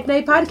to the Hype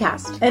Night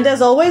podcast. And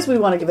as always, we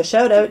want to give a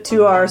shout out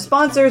to our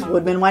sponsors,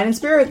 Woodman Wine and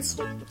Spirits.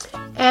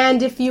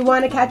 And if you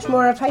want to catch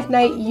more of Hype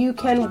Night, you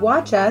can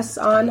watch us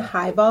on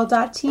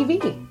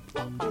highball.tv.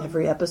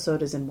 Every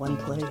episode is in one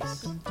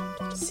place.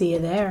 See you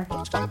there.